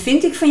dit en dit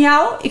vind ik van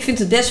jou. Ik vind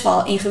het best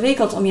wel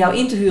ingewikkeld om jou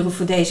in te huren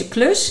voor deze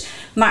klus.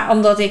 Maar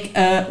omdat ik,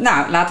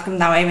 laat ik hem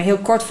nou even heel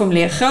kort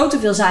formuleren, groter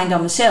wil zijn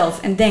dan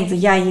mezelf en denk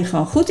dat jij hier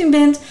gewoon goed in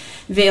bent,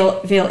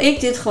 wil ik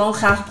dit gewoon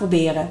graag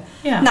proberen.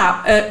 Ja. Nou,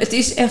 het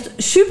is echt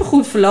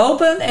supergoed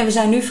verlopen en we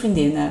zijn nu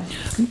vriendinnen.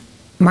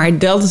 Maar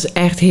dat is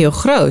echt heel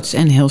groot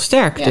en heel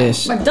sterk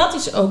dus. Maar dat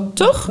is ook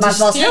toch? Maar het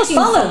was heel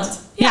spannend.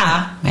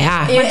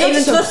 Maar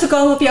even terug te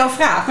komen op jouw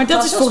vraag. Maar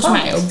dat is volgens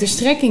mij ook de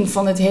strekking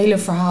van het hele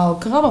verhaal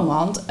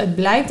Krabbenmand. Het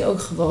blijkt ook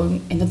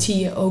gewoon, en dat zie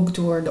je ook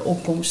door de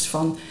opkomst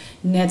van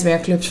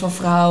netwerkclubs voor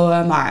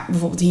vrouwen. Maar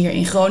bijvoorbeeld hier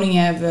in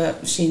Groningen hebben we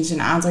sinds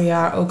een aantal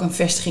jaar ook een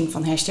vestiging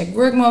van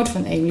 #Workmode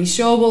van Emily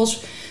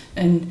Sobels.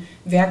 Een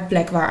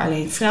werkplek waar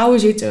alleen vrouwen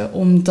zitten,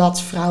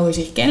 omdat vrouwen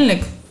zich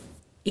kennelijk...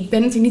 Ik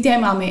ben het er niet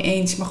helemaal mee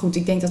eens, maar goed,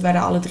 ik denk dat wij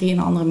daar alle drie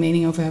een andere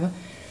mening over hebben.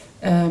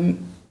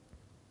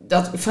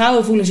 Dat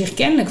vrouwen voelen zich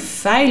kennelijk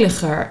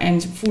veiliger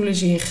en voelen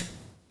zich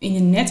in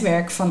een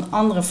netwerk van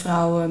andere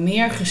vrouwen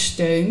meer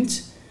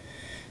gesteund.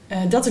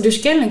 Dat er dus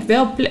kennelijk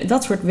wel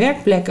dat soort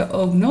werkplekken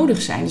ook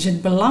nodig zijn. Dus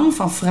het belang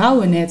van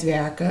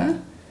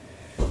vrouwennetwerken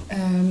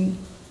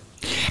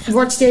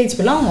wordt steeds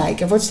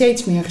belangrijker, wordt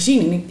steeds meer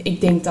gezien. En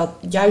ik denk dat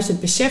juist het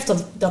besef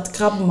dat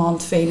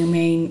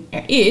krabbenmand-fenomeen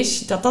er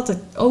is, dat er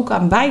ook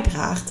aan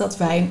bijdraagt dat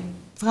wij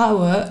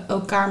vrouwen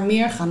elkaar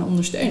meer gaan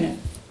ondersteunen.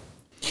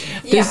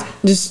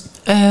 Dus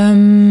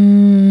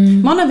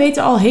mannen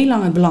weten al heel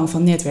lang het belang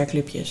van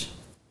netwerkclubjes.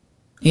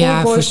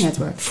 Ja, voor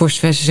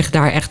zover ze zich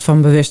daar echt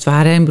van bewust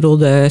waren. Ik bedoel,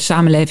 de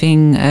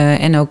samenleving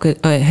en ook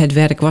het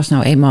werk was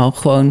nou eenmaal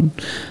gewoon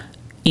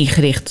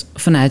ingericht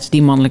vanuit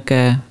die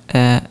mannelijke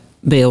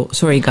bril.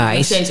 Sorry guys.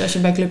 Nog steeds, als je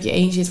bij clubje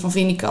 1 zit van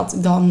Vindicat,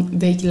 dan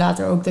weet je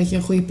later ook dat je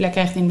een goede plek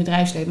krijgt in het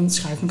bedrijfsleven. Want het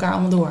schuift elkaar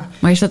allemaal door.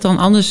 Maar is dat dan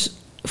anders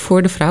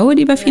voor de vrouwen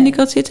die bij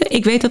Vindicat zitten?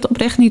 Ik weet dat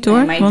oprecht niet hoor.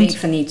 Nee, maar ik denk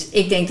van niet.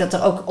 Ik denk dat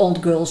er ook old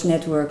girls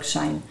networks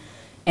zijn.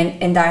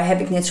 En daar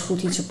heb ik net zo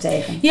goed iets op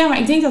tegen. Ja, maar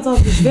ik denk dat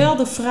dat dus wel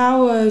de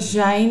vrouwen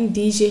zijn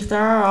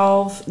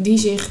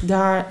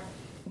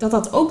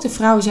dat ook de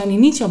vrouwen zijn die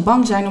niet zo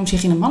bang zijn om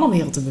zich in de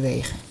mannenwereld te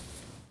bewegen.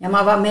 Ja,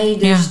 maar waarmee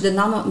dus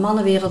de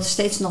mannenwereld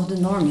steeds nog de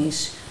norm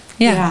is.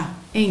 Ja,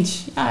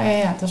 eens.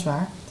 Ja, dat is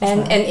waar.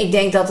 En ik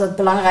denk dat het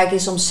belangrijk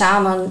is om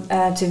samen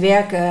te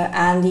werken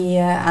aan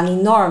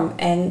die norm.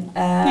 En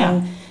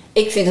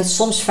ik vind het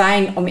soms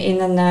fijn om in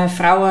een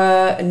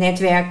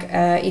vrouwennetwerk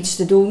iets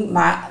te doen.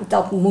 Maar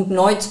dat moet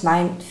nooit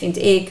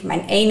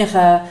mijn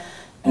enige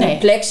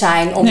plek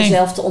zijn om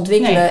mezelf te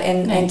ontwikkelen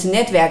en te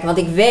netwerken. Want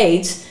ik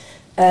weet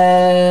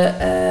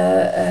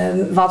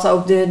wat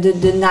ook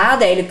de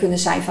nadelen kunnen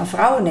zijn van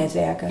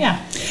vrouwennetwerken.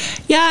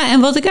 Ja, en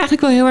wat ik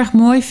eigenlijk wel heel erg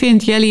mooi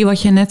vind, Jelly,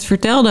 wat je net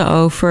vertelde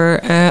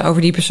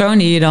over die persoon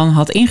die je dan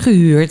had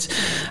ingehuurd.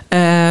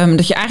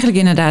 Dat je eigenlijk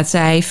inderdaad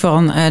zei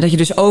van dat je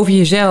dus over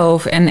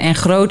jezelf en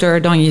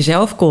groter dan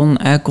jezelf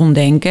kon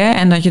denken.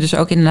 En dat je dus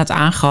ook inderdaad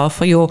aangaf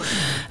van joh,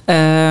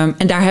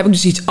 en daar heb ik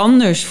dus iets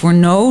anders voor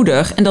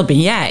nodig. En dat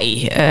ben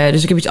jij.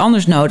 Dus ik heb iets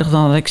anders nodig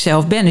dan dat ik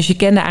zelf ben. Dus je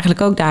kende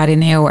eigenlijk ook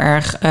daarin heel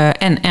erg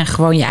en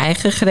gewoon je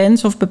eigen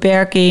grens of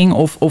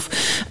beperking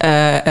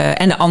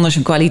en de ander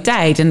zijn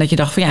kwaliteit. En dat je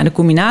dacht van ja, de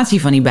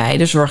combinatie van die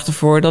beiden zorgt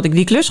ervoor dat ik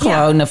die klus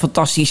gewoon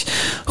fantastisch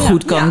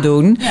goed kan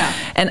doen. Ja.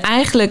 En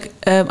eigenlijk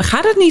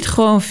gaat het niet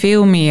gewoon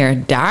veel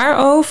meer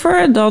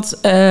daarover.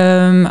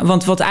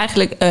 Want wat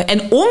eigenlijk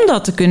en om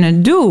dat te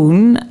kunnen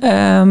doen,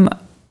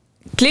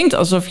 klinkt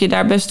alsof je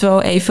daar best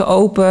wel even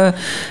open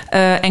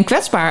en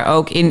kwetsbaar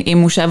ook in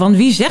moest zijn. Want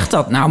wie zegt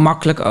dat nou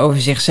makkelijk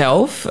over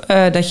zichzelf?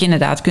 Dat je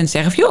inderdaad kunt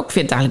zeggen van, joh, ik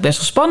vind het eigenlijk best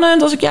wel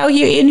spannend als ik jou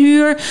hier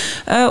inhuur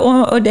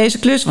om deze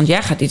klus. Want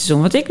jij gaat iets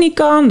doen wat ik niet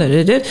kan.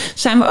 Dat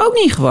zijn we ook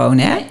niet gewoon,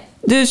 hè? Nee.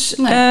 Dus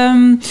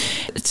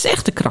het is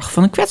echt de kracht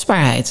van de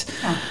kwetsbaarheid.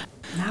 Ja.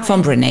 Nou,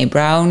 van Brené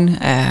Brown.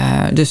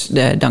 Dus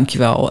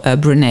dankjewel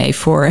Brené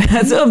voor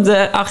het op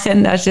de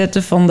agenda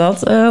zetten van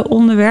dat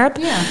onderwerp.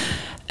 Ja.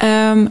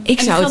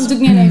 Het gaat natuurlijk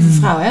niet alleen voor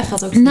vrouwen, hè?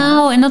 Gaat ook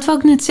nou, en dat wou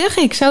ik net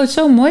zeggen. Ik zou het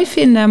zo mooi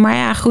vinden. Maar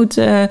ja, goed,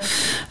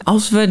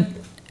 als we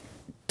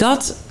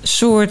dat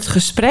soort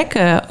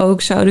gesprekken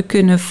ook zouden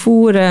kunnen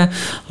voeren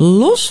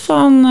los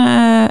van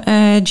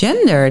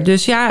gender.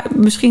 Dus ja,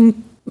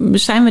 misschien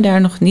zijn we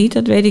daar nog niet,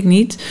 dat weet ik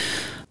niet.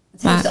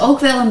 Het heeft ook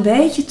wel een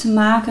beetje te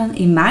maken,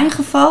 in mijn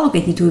geval, ik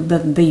weet niet hoe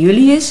het bij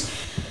jullie is.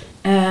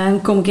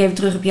 Dan kom ik even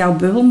terug op jouw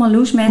bubbel,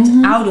 Marloes, met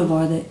ouder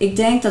worden. Ik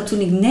denk dat toen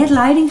ik net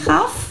leiding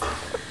gaf,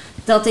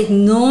 dat ik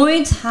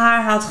nooit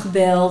haar had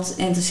gebeld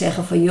en te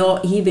zeggen van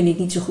joh, hier ben ik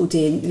niet zo goed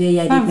in, wil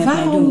jij dit met mij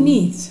doen? Waarom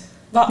niet?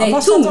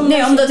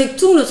 Omdat ik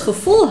toen het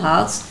gevoel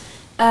had.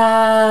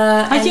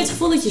 Had je het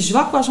gevoel dat je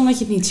zwak was omdat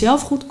je het niet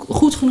zelf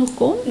goed genoeg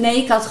kon? Nee,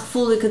 ik had het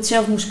gevoel dat ik het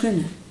zelf moest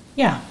kunnen.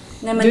 Ja.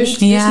 Nee,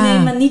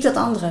 maar niet dat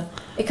andere.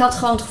 Ik had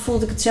gewoon het gevoel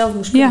dat ik het zelf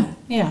moest kunnen.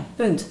 Ja.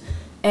 Punt.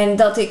 En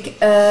dat ik...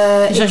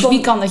 dus als je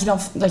niet kan,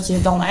 dat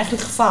je dan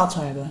eigenlijk gefaald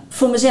zou hebben?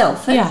 Voor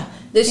mezelf, hè? Ja.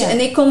 Dus,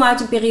 en ik kom uit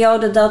een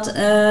periode dat,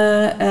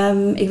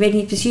 ik weet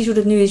niet precies hoe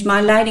dat nu is,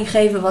 maar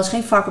leidinggeven was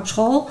geen vak op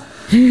school.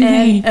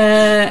 Nee.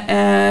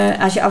 En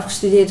als je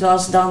afgestudeerd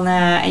was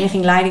en je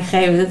ging leiding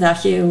geven, dan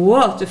dacht je,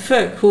 what the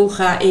fuck, hoe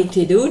ga ik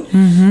dit doen?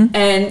 Mm-hmm.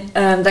 En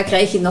daar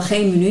kreeg je nog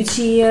geen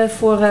munitie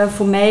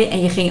voor mee.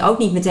 En je ging ook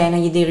niet meteen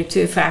aan je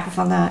directeur vragen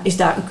van, is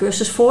daar een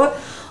cursus voor?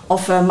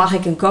 Of mag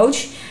ik een coach?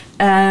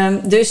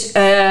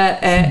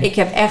 Ik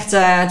heb echt,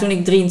 toen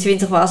ik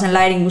 23 was en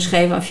leiding moest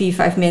geven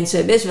aan 4-5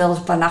 mensen, best wel eens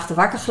een paar nachten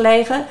wakker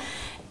gelegen.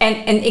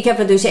 En ik heb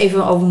er dus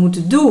even over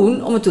moeten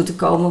doen om er toe te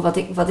komen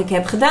wat ik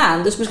heb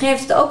gedaan. Dus misschien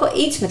heeft het ook wel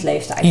iets met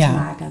leeftijd te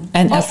maken.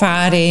 En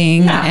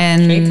ervaring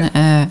en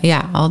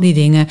al die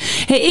dingen.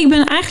 Hey, ik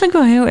ben eigenlijk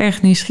wel heel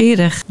erg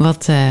nieuwsgierig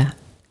wat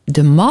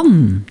de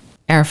man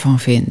ervan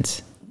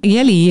vindt.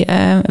 Jelly,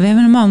 we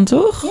hebben een man,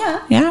 toch?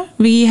 Ja.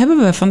 Wie hebben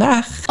we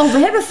vandaag? We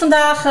hebben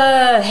vandaag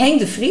Henk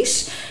de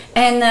Vries.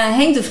 En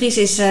Henk de Vries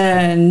is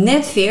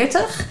net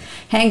 40.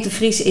 Henk de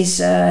Vries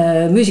is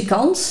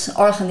muzikant,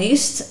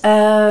 organist,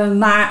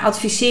 maar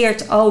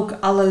adviseert ook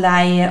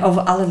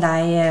over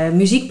allerlei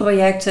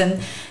muziekprojecten,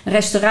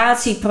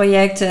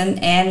 restauratieprojecten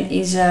en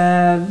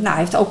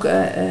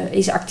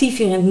is actief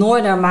hier in het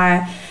noorden,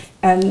 maar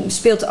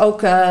speelt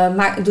ook,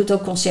 doet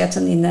ook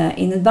concerten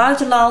in het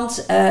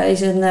buitenland.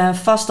 Is een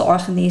vaste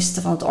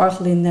organist van het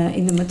orgel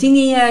in de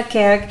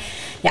Martini-kerk.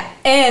 Ja,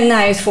 en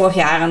hij heeft vorig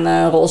jaar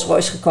een Rolls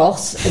Royce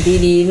gekocht, die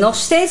hij nog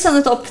steeds aan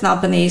het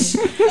opknappen is.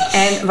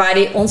 En waar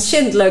hij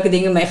ontzettend leuke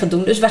dingen mee gaat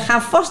doen. Dus we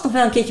gaan vast nog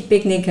wel een keertje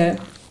picknicken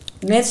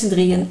met z'n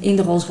drieën in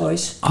de Rolls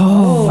Royce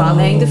van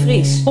Henk de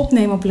Vries.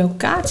 Opnemen op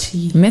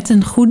locatie. Met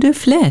een goede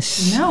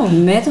fles. Nou,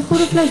 met een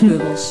goede fles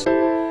bubbels.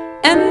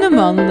 En de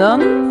man dan?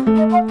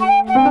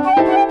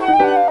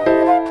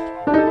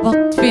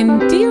 Wat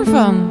vindt hij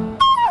ervan?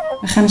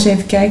 We gaan eens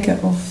even kijken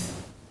of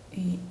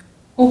hij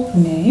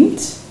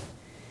opneemt.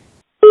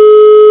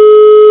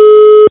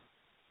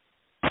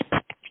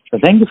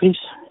 Dat is Henk de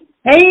Vries.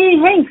 Hey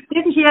Henk,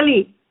 dit is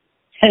Jelly.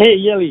 Hey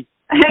Jelly.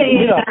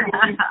 Hey,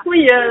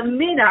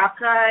 goedemiddag.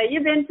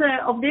 Je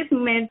bent op dit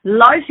moment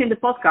live in de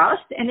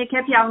podcast en ik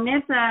heb jou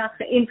net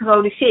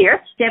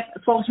geïntroduceerd. Je hebt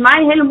volgens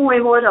mij hele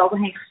mooie woorden over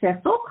Henk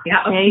gezegd, toch? Ja,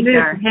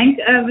 absoluut. Henk,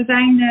 we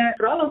zijn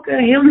vooral ook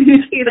heel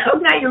nieuwsgierig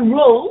ook naar je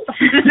rol.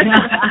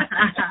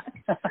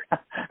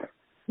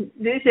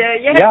 Dus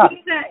je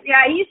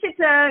hebt hier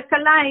zitten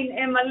Carlijn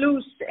en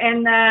Marloes en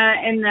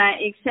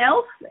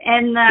ikzelf.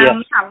 En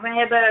we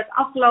hebben het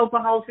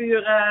afgelopen half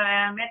uur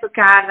met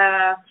elkaar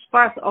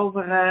gespart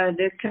over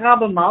de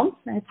krabbenmand.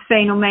 Het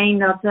fenomeen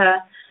dat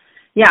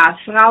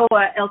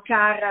vrouwen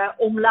elkaar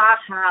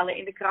omlaag halen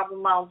in de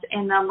krabbenmand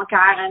en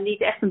elkaar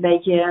niet echt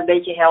een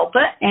beetje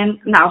helpen. En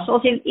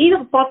zoals in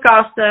iedere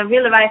podcast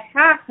willen wij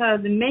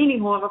graag de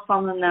mening horen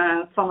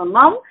van een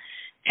man.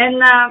 En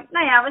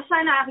we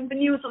zijn eigenlijk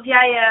benieuwd of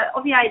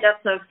jij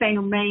dat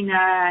fenomeen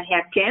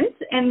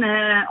herkent en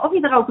of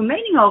je er ook een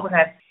mening over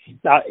hebt.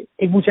 Nou,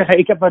 ik moet zeggen,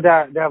 ik heb me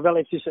daar wel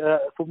eventjes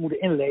voor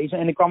moeten inlezen.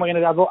 En ik kwam er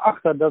inderdaad wel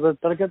achter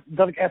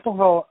dat ik er toch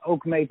wel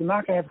ook mee te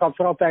maken heb gehad,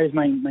 vooral tijdens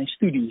mijn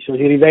studie. Zoals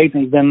jullie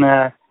weten, ik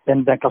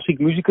ben klassiek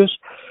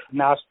muzikus.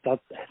 Naast dat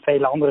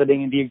vele andere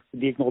dingen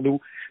die ik nog doe.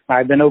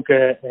 Maar ik ben ook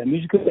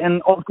muzikus.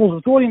 En op het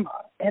conservatorium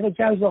heb ik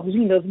juist wel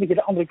gezien dat het een beetje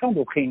de andere kant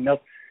op ging.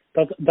 Dat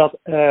het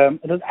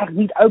eigenlijk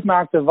niet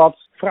uitmaakte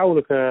wat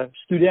vrouwelijke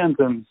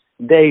studenten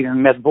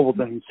deden met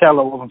bijvoorbeeld een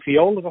cello of een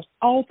viool. Dat was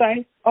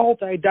altijd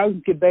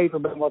 1000 keer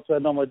beter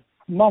dan wat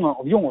mannen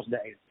of jongens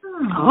deden.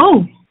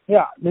 Oh.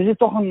 Ja, er zit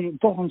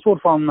toch een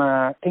soort van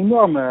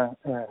enorme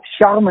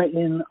charme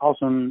in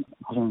als een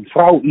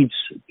vrouw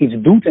iets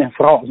doet. En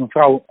vooral als een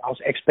vrouw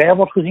als expert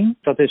wordt gezien.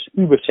 Dat is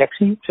uber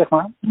sexy, zeg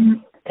maar.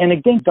 Mm. En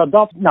ik denk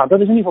dat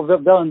is in ieder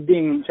geval wel een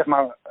ding, zeg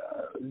maar,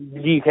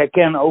 die ik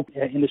herken ook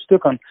in de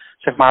stukken,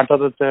 zeg maar, dat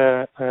het,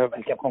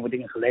 ik heb gewoon wat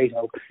dingen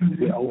gelezen ook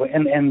over,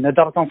 en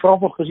dat het dan vooral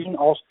wordt gezien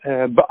als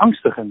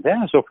beangstigend,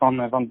 hè, zo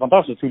want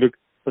dat is natuurlijk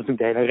de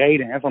hele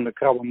reden, hè, van de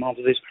krabbenmand.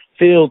 Het is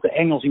veel te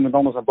eng als iemand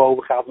anders naar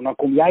boven gaat en dan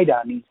kom jij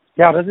daar niet.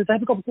 Ja, dat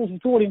heb ik op het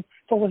conservatorium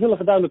toch wel heel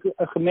erg duidelijk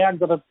gemerkt,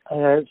 dat het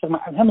zeg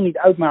maar helemaal niet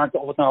uitmaakte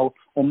of het nou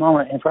om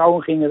mannen en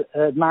vrouwen ging.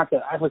 Het maakte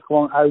eigenlijk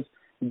gewoon uit,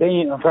 ben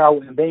je een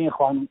vrouw en ben je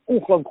gewoon een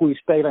ongelooflijk goede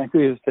speler en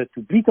kun je het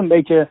publiek een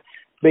beetje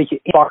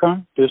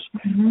inpakken. Dus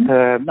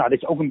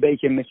dat je ook een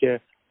beetje met je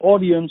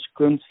audience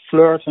kunt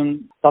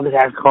flirten. Dat is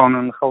eigenlijk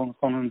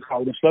gewoon een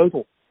gouden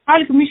sleutel.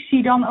 Vrouwelijke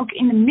muzici dan ook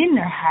in de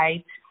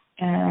minderheid.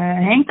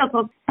 Henk,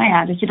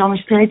 dat je dan een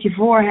streepje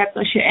voor hebt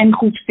als je en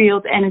goed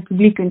speelt en het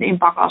publiek kunt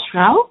inpakken als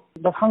vrouw?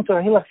 Dat hangt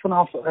er heel erg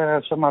vanaf,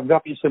 zeg maar,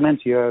 welk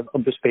instrument je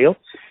bespeelt.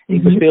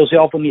 Ik bespeel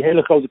zelf van die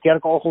hele grote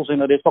kerkorgels en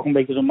dat is toch een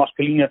beetje zo'n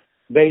masculine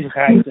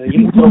bezigheid. Je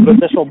moet er ook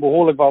best wel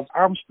behoorlijk wat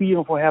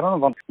armspieren voor hebben,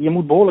 want je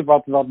moet behoorlijk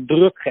wat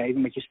druk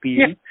geven met je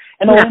spieren. Ja.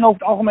 En over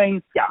het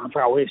algemeen, ja, een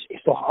vrouw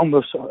is toch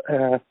anders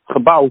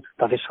gebouwd.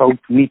 Dat is gewoon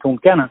niet te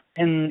ontkennen.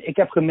 En ik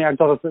heb gemerkt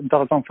dat het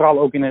dan vooral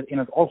ook in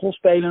het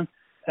orgelspelen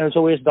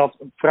zo is dat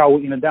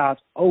vrouwen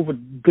inderdaad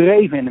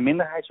overdreven in de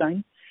minderheid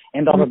zijn.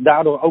 En dat het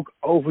daardoor ook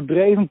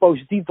overdreven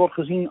positief wordt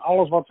gezien,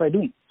 alles wat wij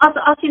doen.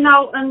 Als je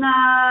nou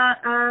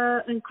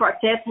een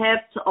kwartet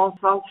hebt of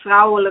wat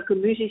vrouwelijke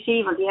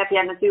muzici, want die heb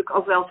jij natuurlijk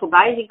ook wel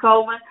voorbij zien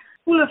komen.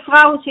 Voelen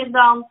vrouwen zich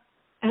dan,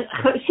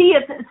 zie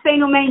je het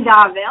fenomeen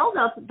daar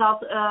wel?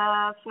 Dat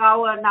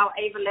vrouwen nou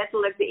even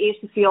letterlijk de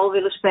eerste viool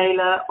willen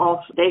spelen,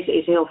 of deze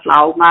is heel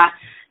flauw,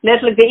 maar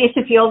letterlijk de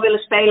eerste viool willen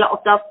spelen,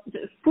 of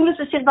voelen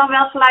ze zich dan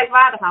wel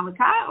gelijkwaardig aan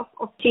elkaar?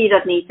 Of zie je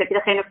dat niet? Heb je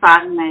daar geen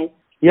ervaring mee?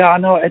 Ja,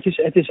 nou,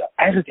 het is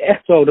eigenlijk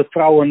echt zo dat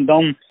vrouwen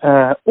dan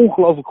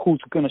ongelooflijk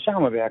goed kunnen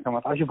samenwerken.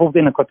 Want als je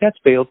bijvoorbeeld in een kwartet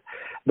speelt,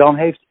 dan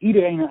heeft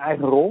iedereen een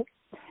eigen rol.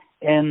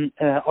 En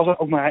als er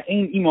ook maar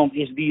één iemand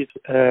is die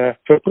het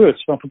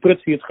verprutst, dan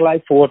verprutst hij het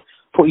gelijk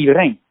voor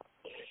iedereen.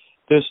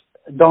 Dus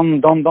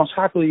dan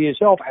schakel je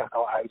jezelf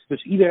eigenlijk al uit.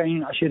 Dus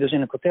iedereen, als je dus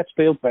in een kwartet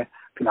speelt, of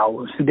je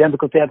nou een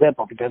studentenkwartet hebt,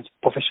 of je bent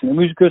professioneel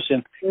muzikus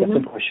en je hebt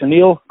een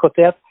professioneel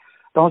kwartet,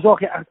 dan zorg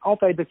je eigenlijk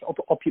altijd dat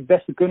je op je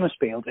beste kunnen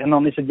speelt. En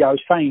dan is het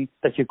juist fijn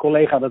dat je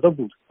collega dat ook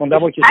doet. Want daar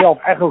word je zelf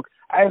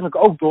eigenlijk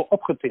ook door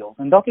opgetild.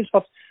 En dat is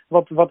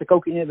wat ik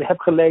ook heb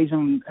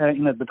gelezen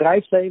in het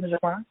bedrijfsleven,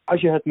 zeg maar.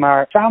 Als je het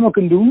maar samen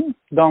kunt doen,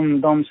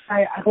 dan sta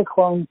je eigenlijk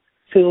gewoon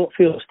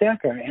veel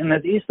sterker. En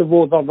het eerste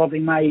woord wat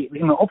in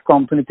me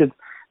opkwam toen ik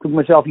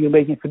mezelf hier een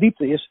beetje in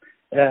verdiepte is,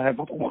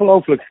 wat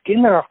ongelooflijk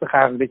kinderachtig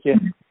eigenlijk.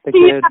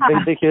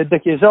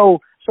 Dat je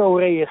zo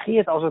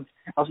reageert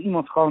als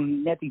iemand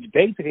gewoon net iets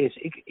beter is.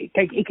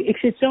 Ik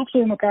zit zelf zo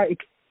in elkaar.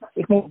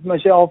 Ik moet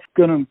mezelf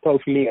kunnen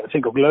profileren. Dat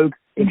vind ik ook leuk.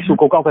 Ik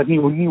zoek ook altijd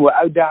nieuwe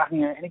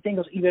uitdagingen. En ik denk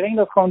als iedereen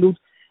dat gewoon doet,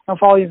 dan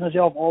val je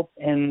vanzelf op.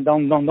 En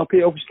dan kun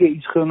je ook eens een keer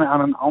iets gunnen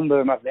aan een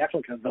ander. Maar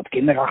werkelijk, dat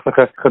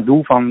kinderachtige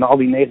gedoe van al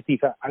die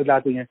negatieve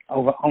uitlatingen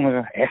over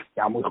anderen. Echt,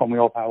 ja, moet je gewoon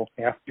mee ophouden.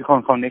 Ja, je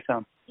gewoon niks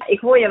aan. Ik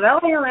hoor je wel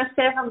heel erg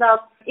zeggen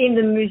dat in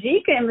de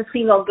muziek en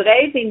misschien wel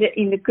breed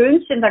in de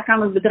kunst, en daar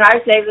kan het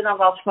bedrijfsleven dan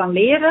wat van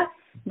leren,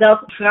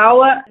 dat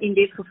vrouwen in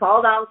dit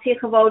geval dan zich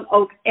gewoon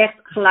ook echt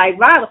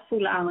gelijkwaardig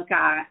voelen aan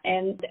elkaar.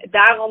 En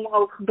daarom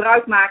ook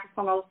gebruik maken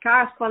van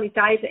elkaars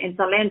kwaliteiten en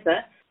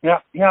talenten.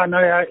 Ja,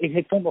 nou ja,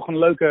 ik vond nog een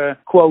leuke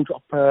quote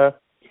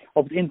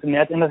op het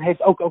internet. En dat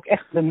heeft ook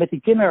echt met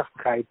die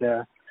kinderachtigheid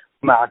te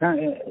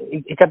maken.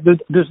 Ik heb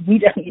dus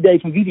niet echt een idee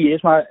van wie die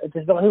is, maar het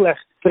is wel heel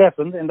erg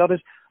treffend. En dat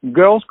is: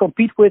 girls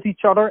compete with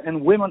each other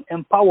and women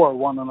empower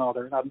one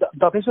another. Nou,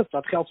 dat is het.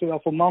 Dat geldt zowel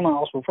voor mannen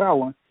als voor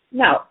vrouwen.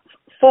 Nou,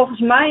 volgens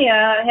mij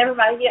hebben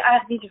wij hier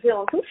eigenlijk niet zoveel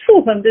aan toe te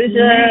voegen. Dus,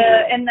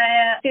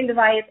 vinden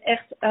wij het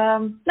echt,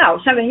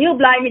 zijn we heel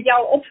blij met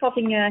jouw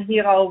opvattingen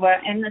hierover.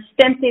 En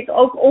stemt dit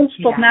ook ons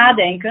tot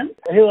nadenken.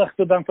 Heel erg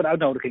bedankt voor de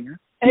uitnodiging.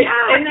 Hè?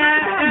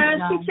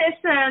 Succes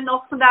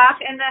nog vandaag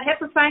en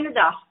heb een fijne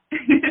dag.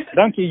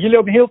 Dank je. Jullie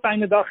ook een heel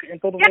fijne dag en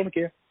tot de volgende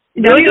keer.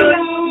 Doei.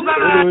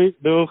 Doei.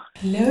 Doeg.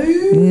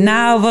 Leuk.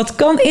 Nou, wat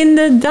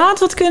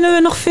kunnen we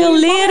nog veel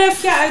leren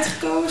Heb je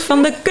uitgekozen?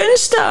 van de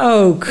kunsten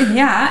ook?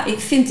 Ja, ik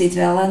vind dit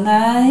wel een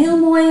heel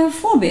mooi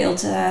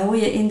voorbeeld. Hoe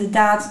je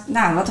inderdaad,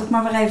 wat ook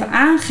maar weer even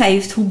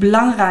aangeeft hoe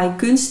belangrijk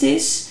kunst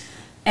is.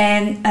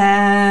 En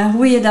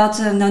hoe je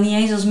dat nou niet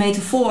eens als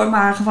metafoor,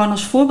 maar gewoon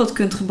als voorbeeld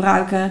kunt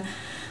gebruiken.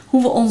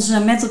 Hoe we ons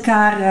met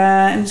elkaar,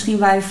 en misschien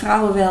wij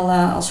vrouwen wel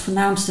als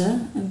voornaamste,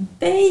 een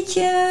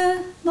beetje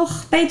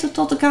nog beter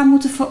tot elkaar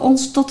moeten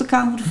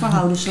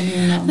verhouden. Zo nu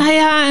en dan. Nou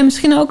ja, en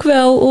misschien ook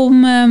wel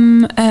om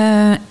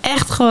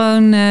echt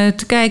gewoon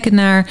te kijken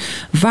naar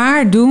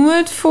waar doen we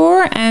het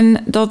voor.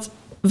 En dat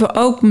we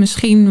ook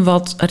misschien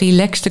wat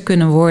relaxter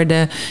kunnen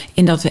worden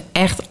in dat we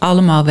echt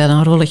allemaal wel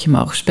een rolletje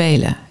mogen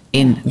spelen.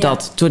 In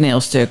dat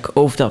toneelstuk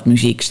of dat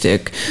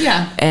muziekstuk.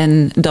 Ja.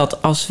 En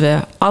dat als we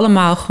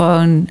allemaal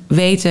gewoon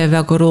weten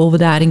welke rol we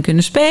daarin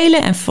kunnen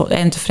spelen.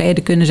 En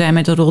tevreden kunnen zijn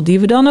met de rol die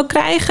we dan ook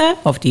krijgen.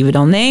 Of die we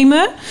dan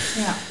nemen.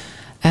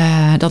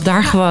 Ja. Dat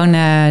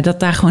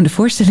daar gewoon de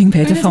voorstelling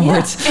beter van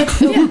wordt.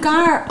 En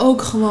elkaar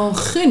ook gewoon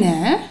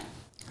gunnen, hè?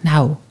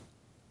 Nou,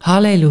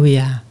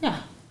 halleluja. Ja.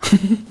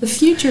 The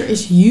future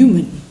is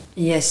human.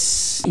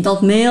 Yes.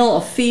 Not male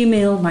of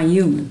female, maar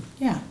human.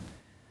 Ja.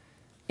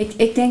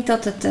 Ik denk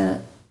dat het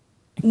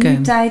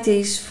nu tijd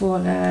is voor...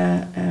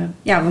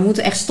 we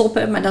moeten echt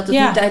stoppen, maar dat het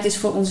nu tijd is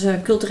voor onze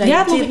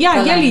culturele tip.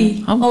 Ja,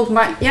 Jelly.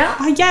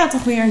 Had jij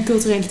toch weer een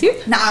culturele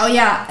tip? Nou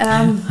ja,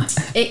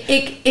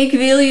 ik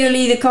wil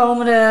jullie de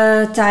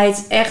komende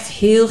tijd echt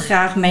heel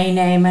graag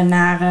meenemen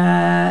naar,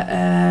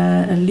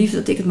 lief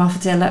dat ik het mag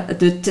vertellen,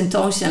 de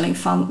tentoonstelling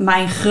van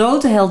mijn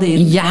grote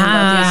heldin. Ja.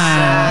 En dat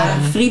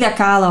is Frida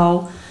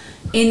Kahlo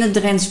in het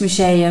Drents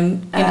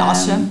Museum. In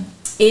Assen.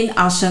 In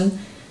Assen.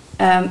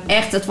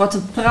 Echt, het wordt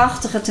een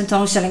prachtige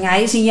tentoonstelling.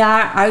 Hij is een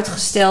jaar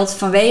uitgesteld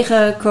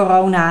vanwege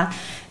corona.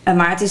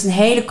 Maar het is een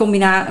hele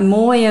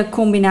mooie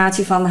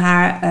combinatie van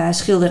haar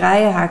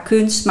schilderijen, haar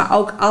kunst. Maar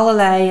ook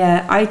allerlei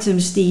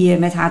items die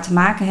met haar te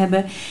maken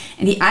hebben.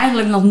 En die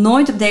eigenlijk nog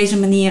nooit op deze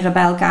manier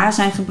bij elkaar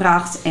zijn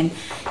gebracht. En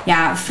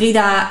ja,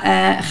 Frida,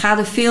 ga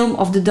de film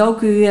of de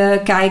docu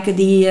kijken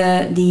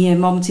die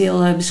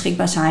momenteel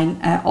beschikbaar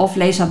zijn. Of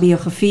lees haar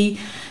biografie.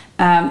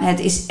 Het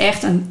is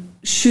echt een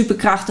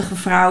superkrachtige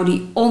vrouw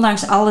die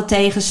ondanks alle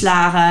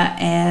tegenslagen,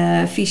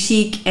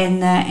 fysiek en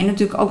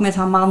natuurlijk ook met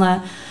haar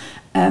mannen,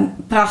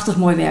 prachtig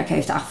mooi werk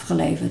heeft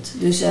afgeleverd.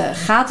 Dus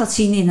gaat dat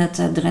zien in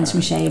het Drents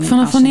Museum.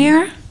 Vanaf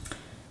wanneer?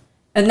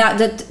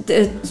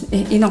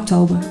 In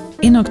oktober.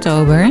 In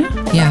oktober, hè?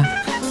 Ja.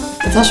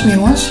 Dat was hem,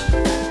 jongens.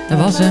 Dat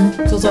was hem.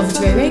 Tot over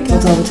 2 weken.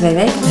 Tot over 2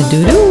 weken.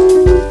 Doei doei.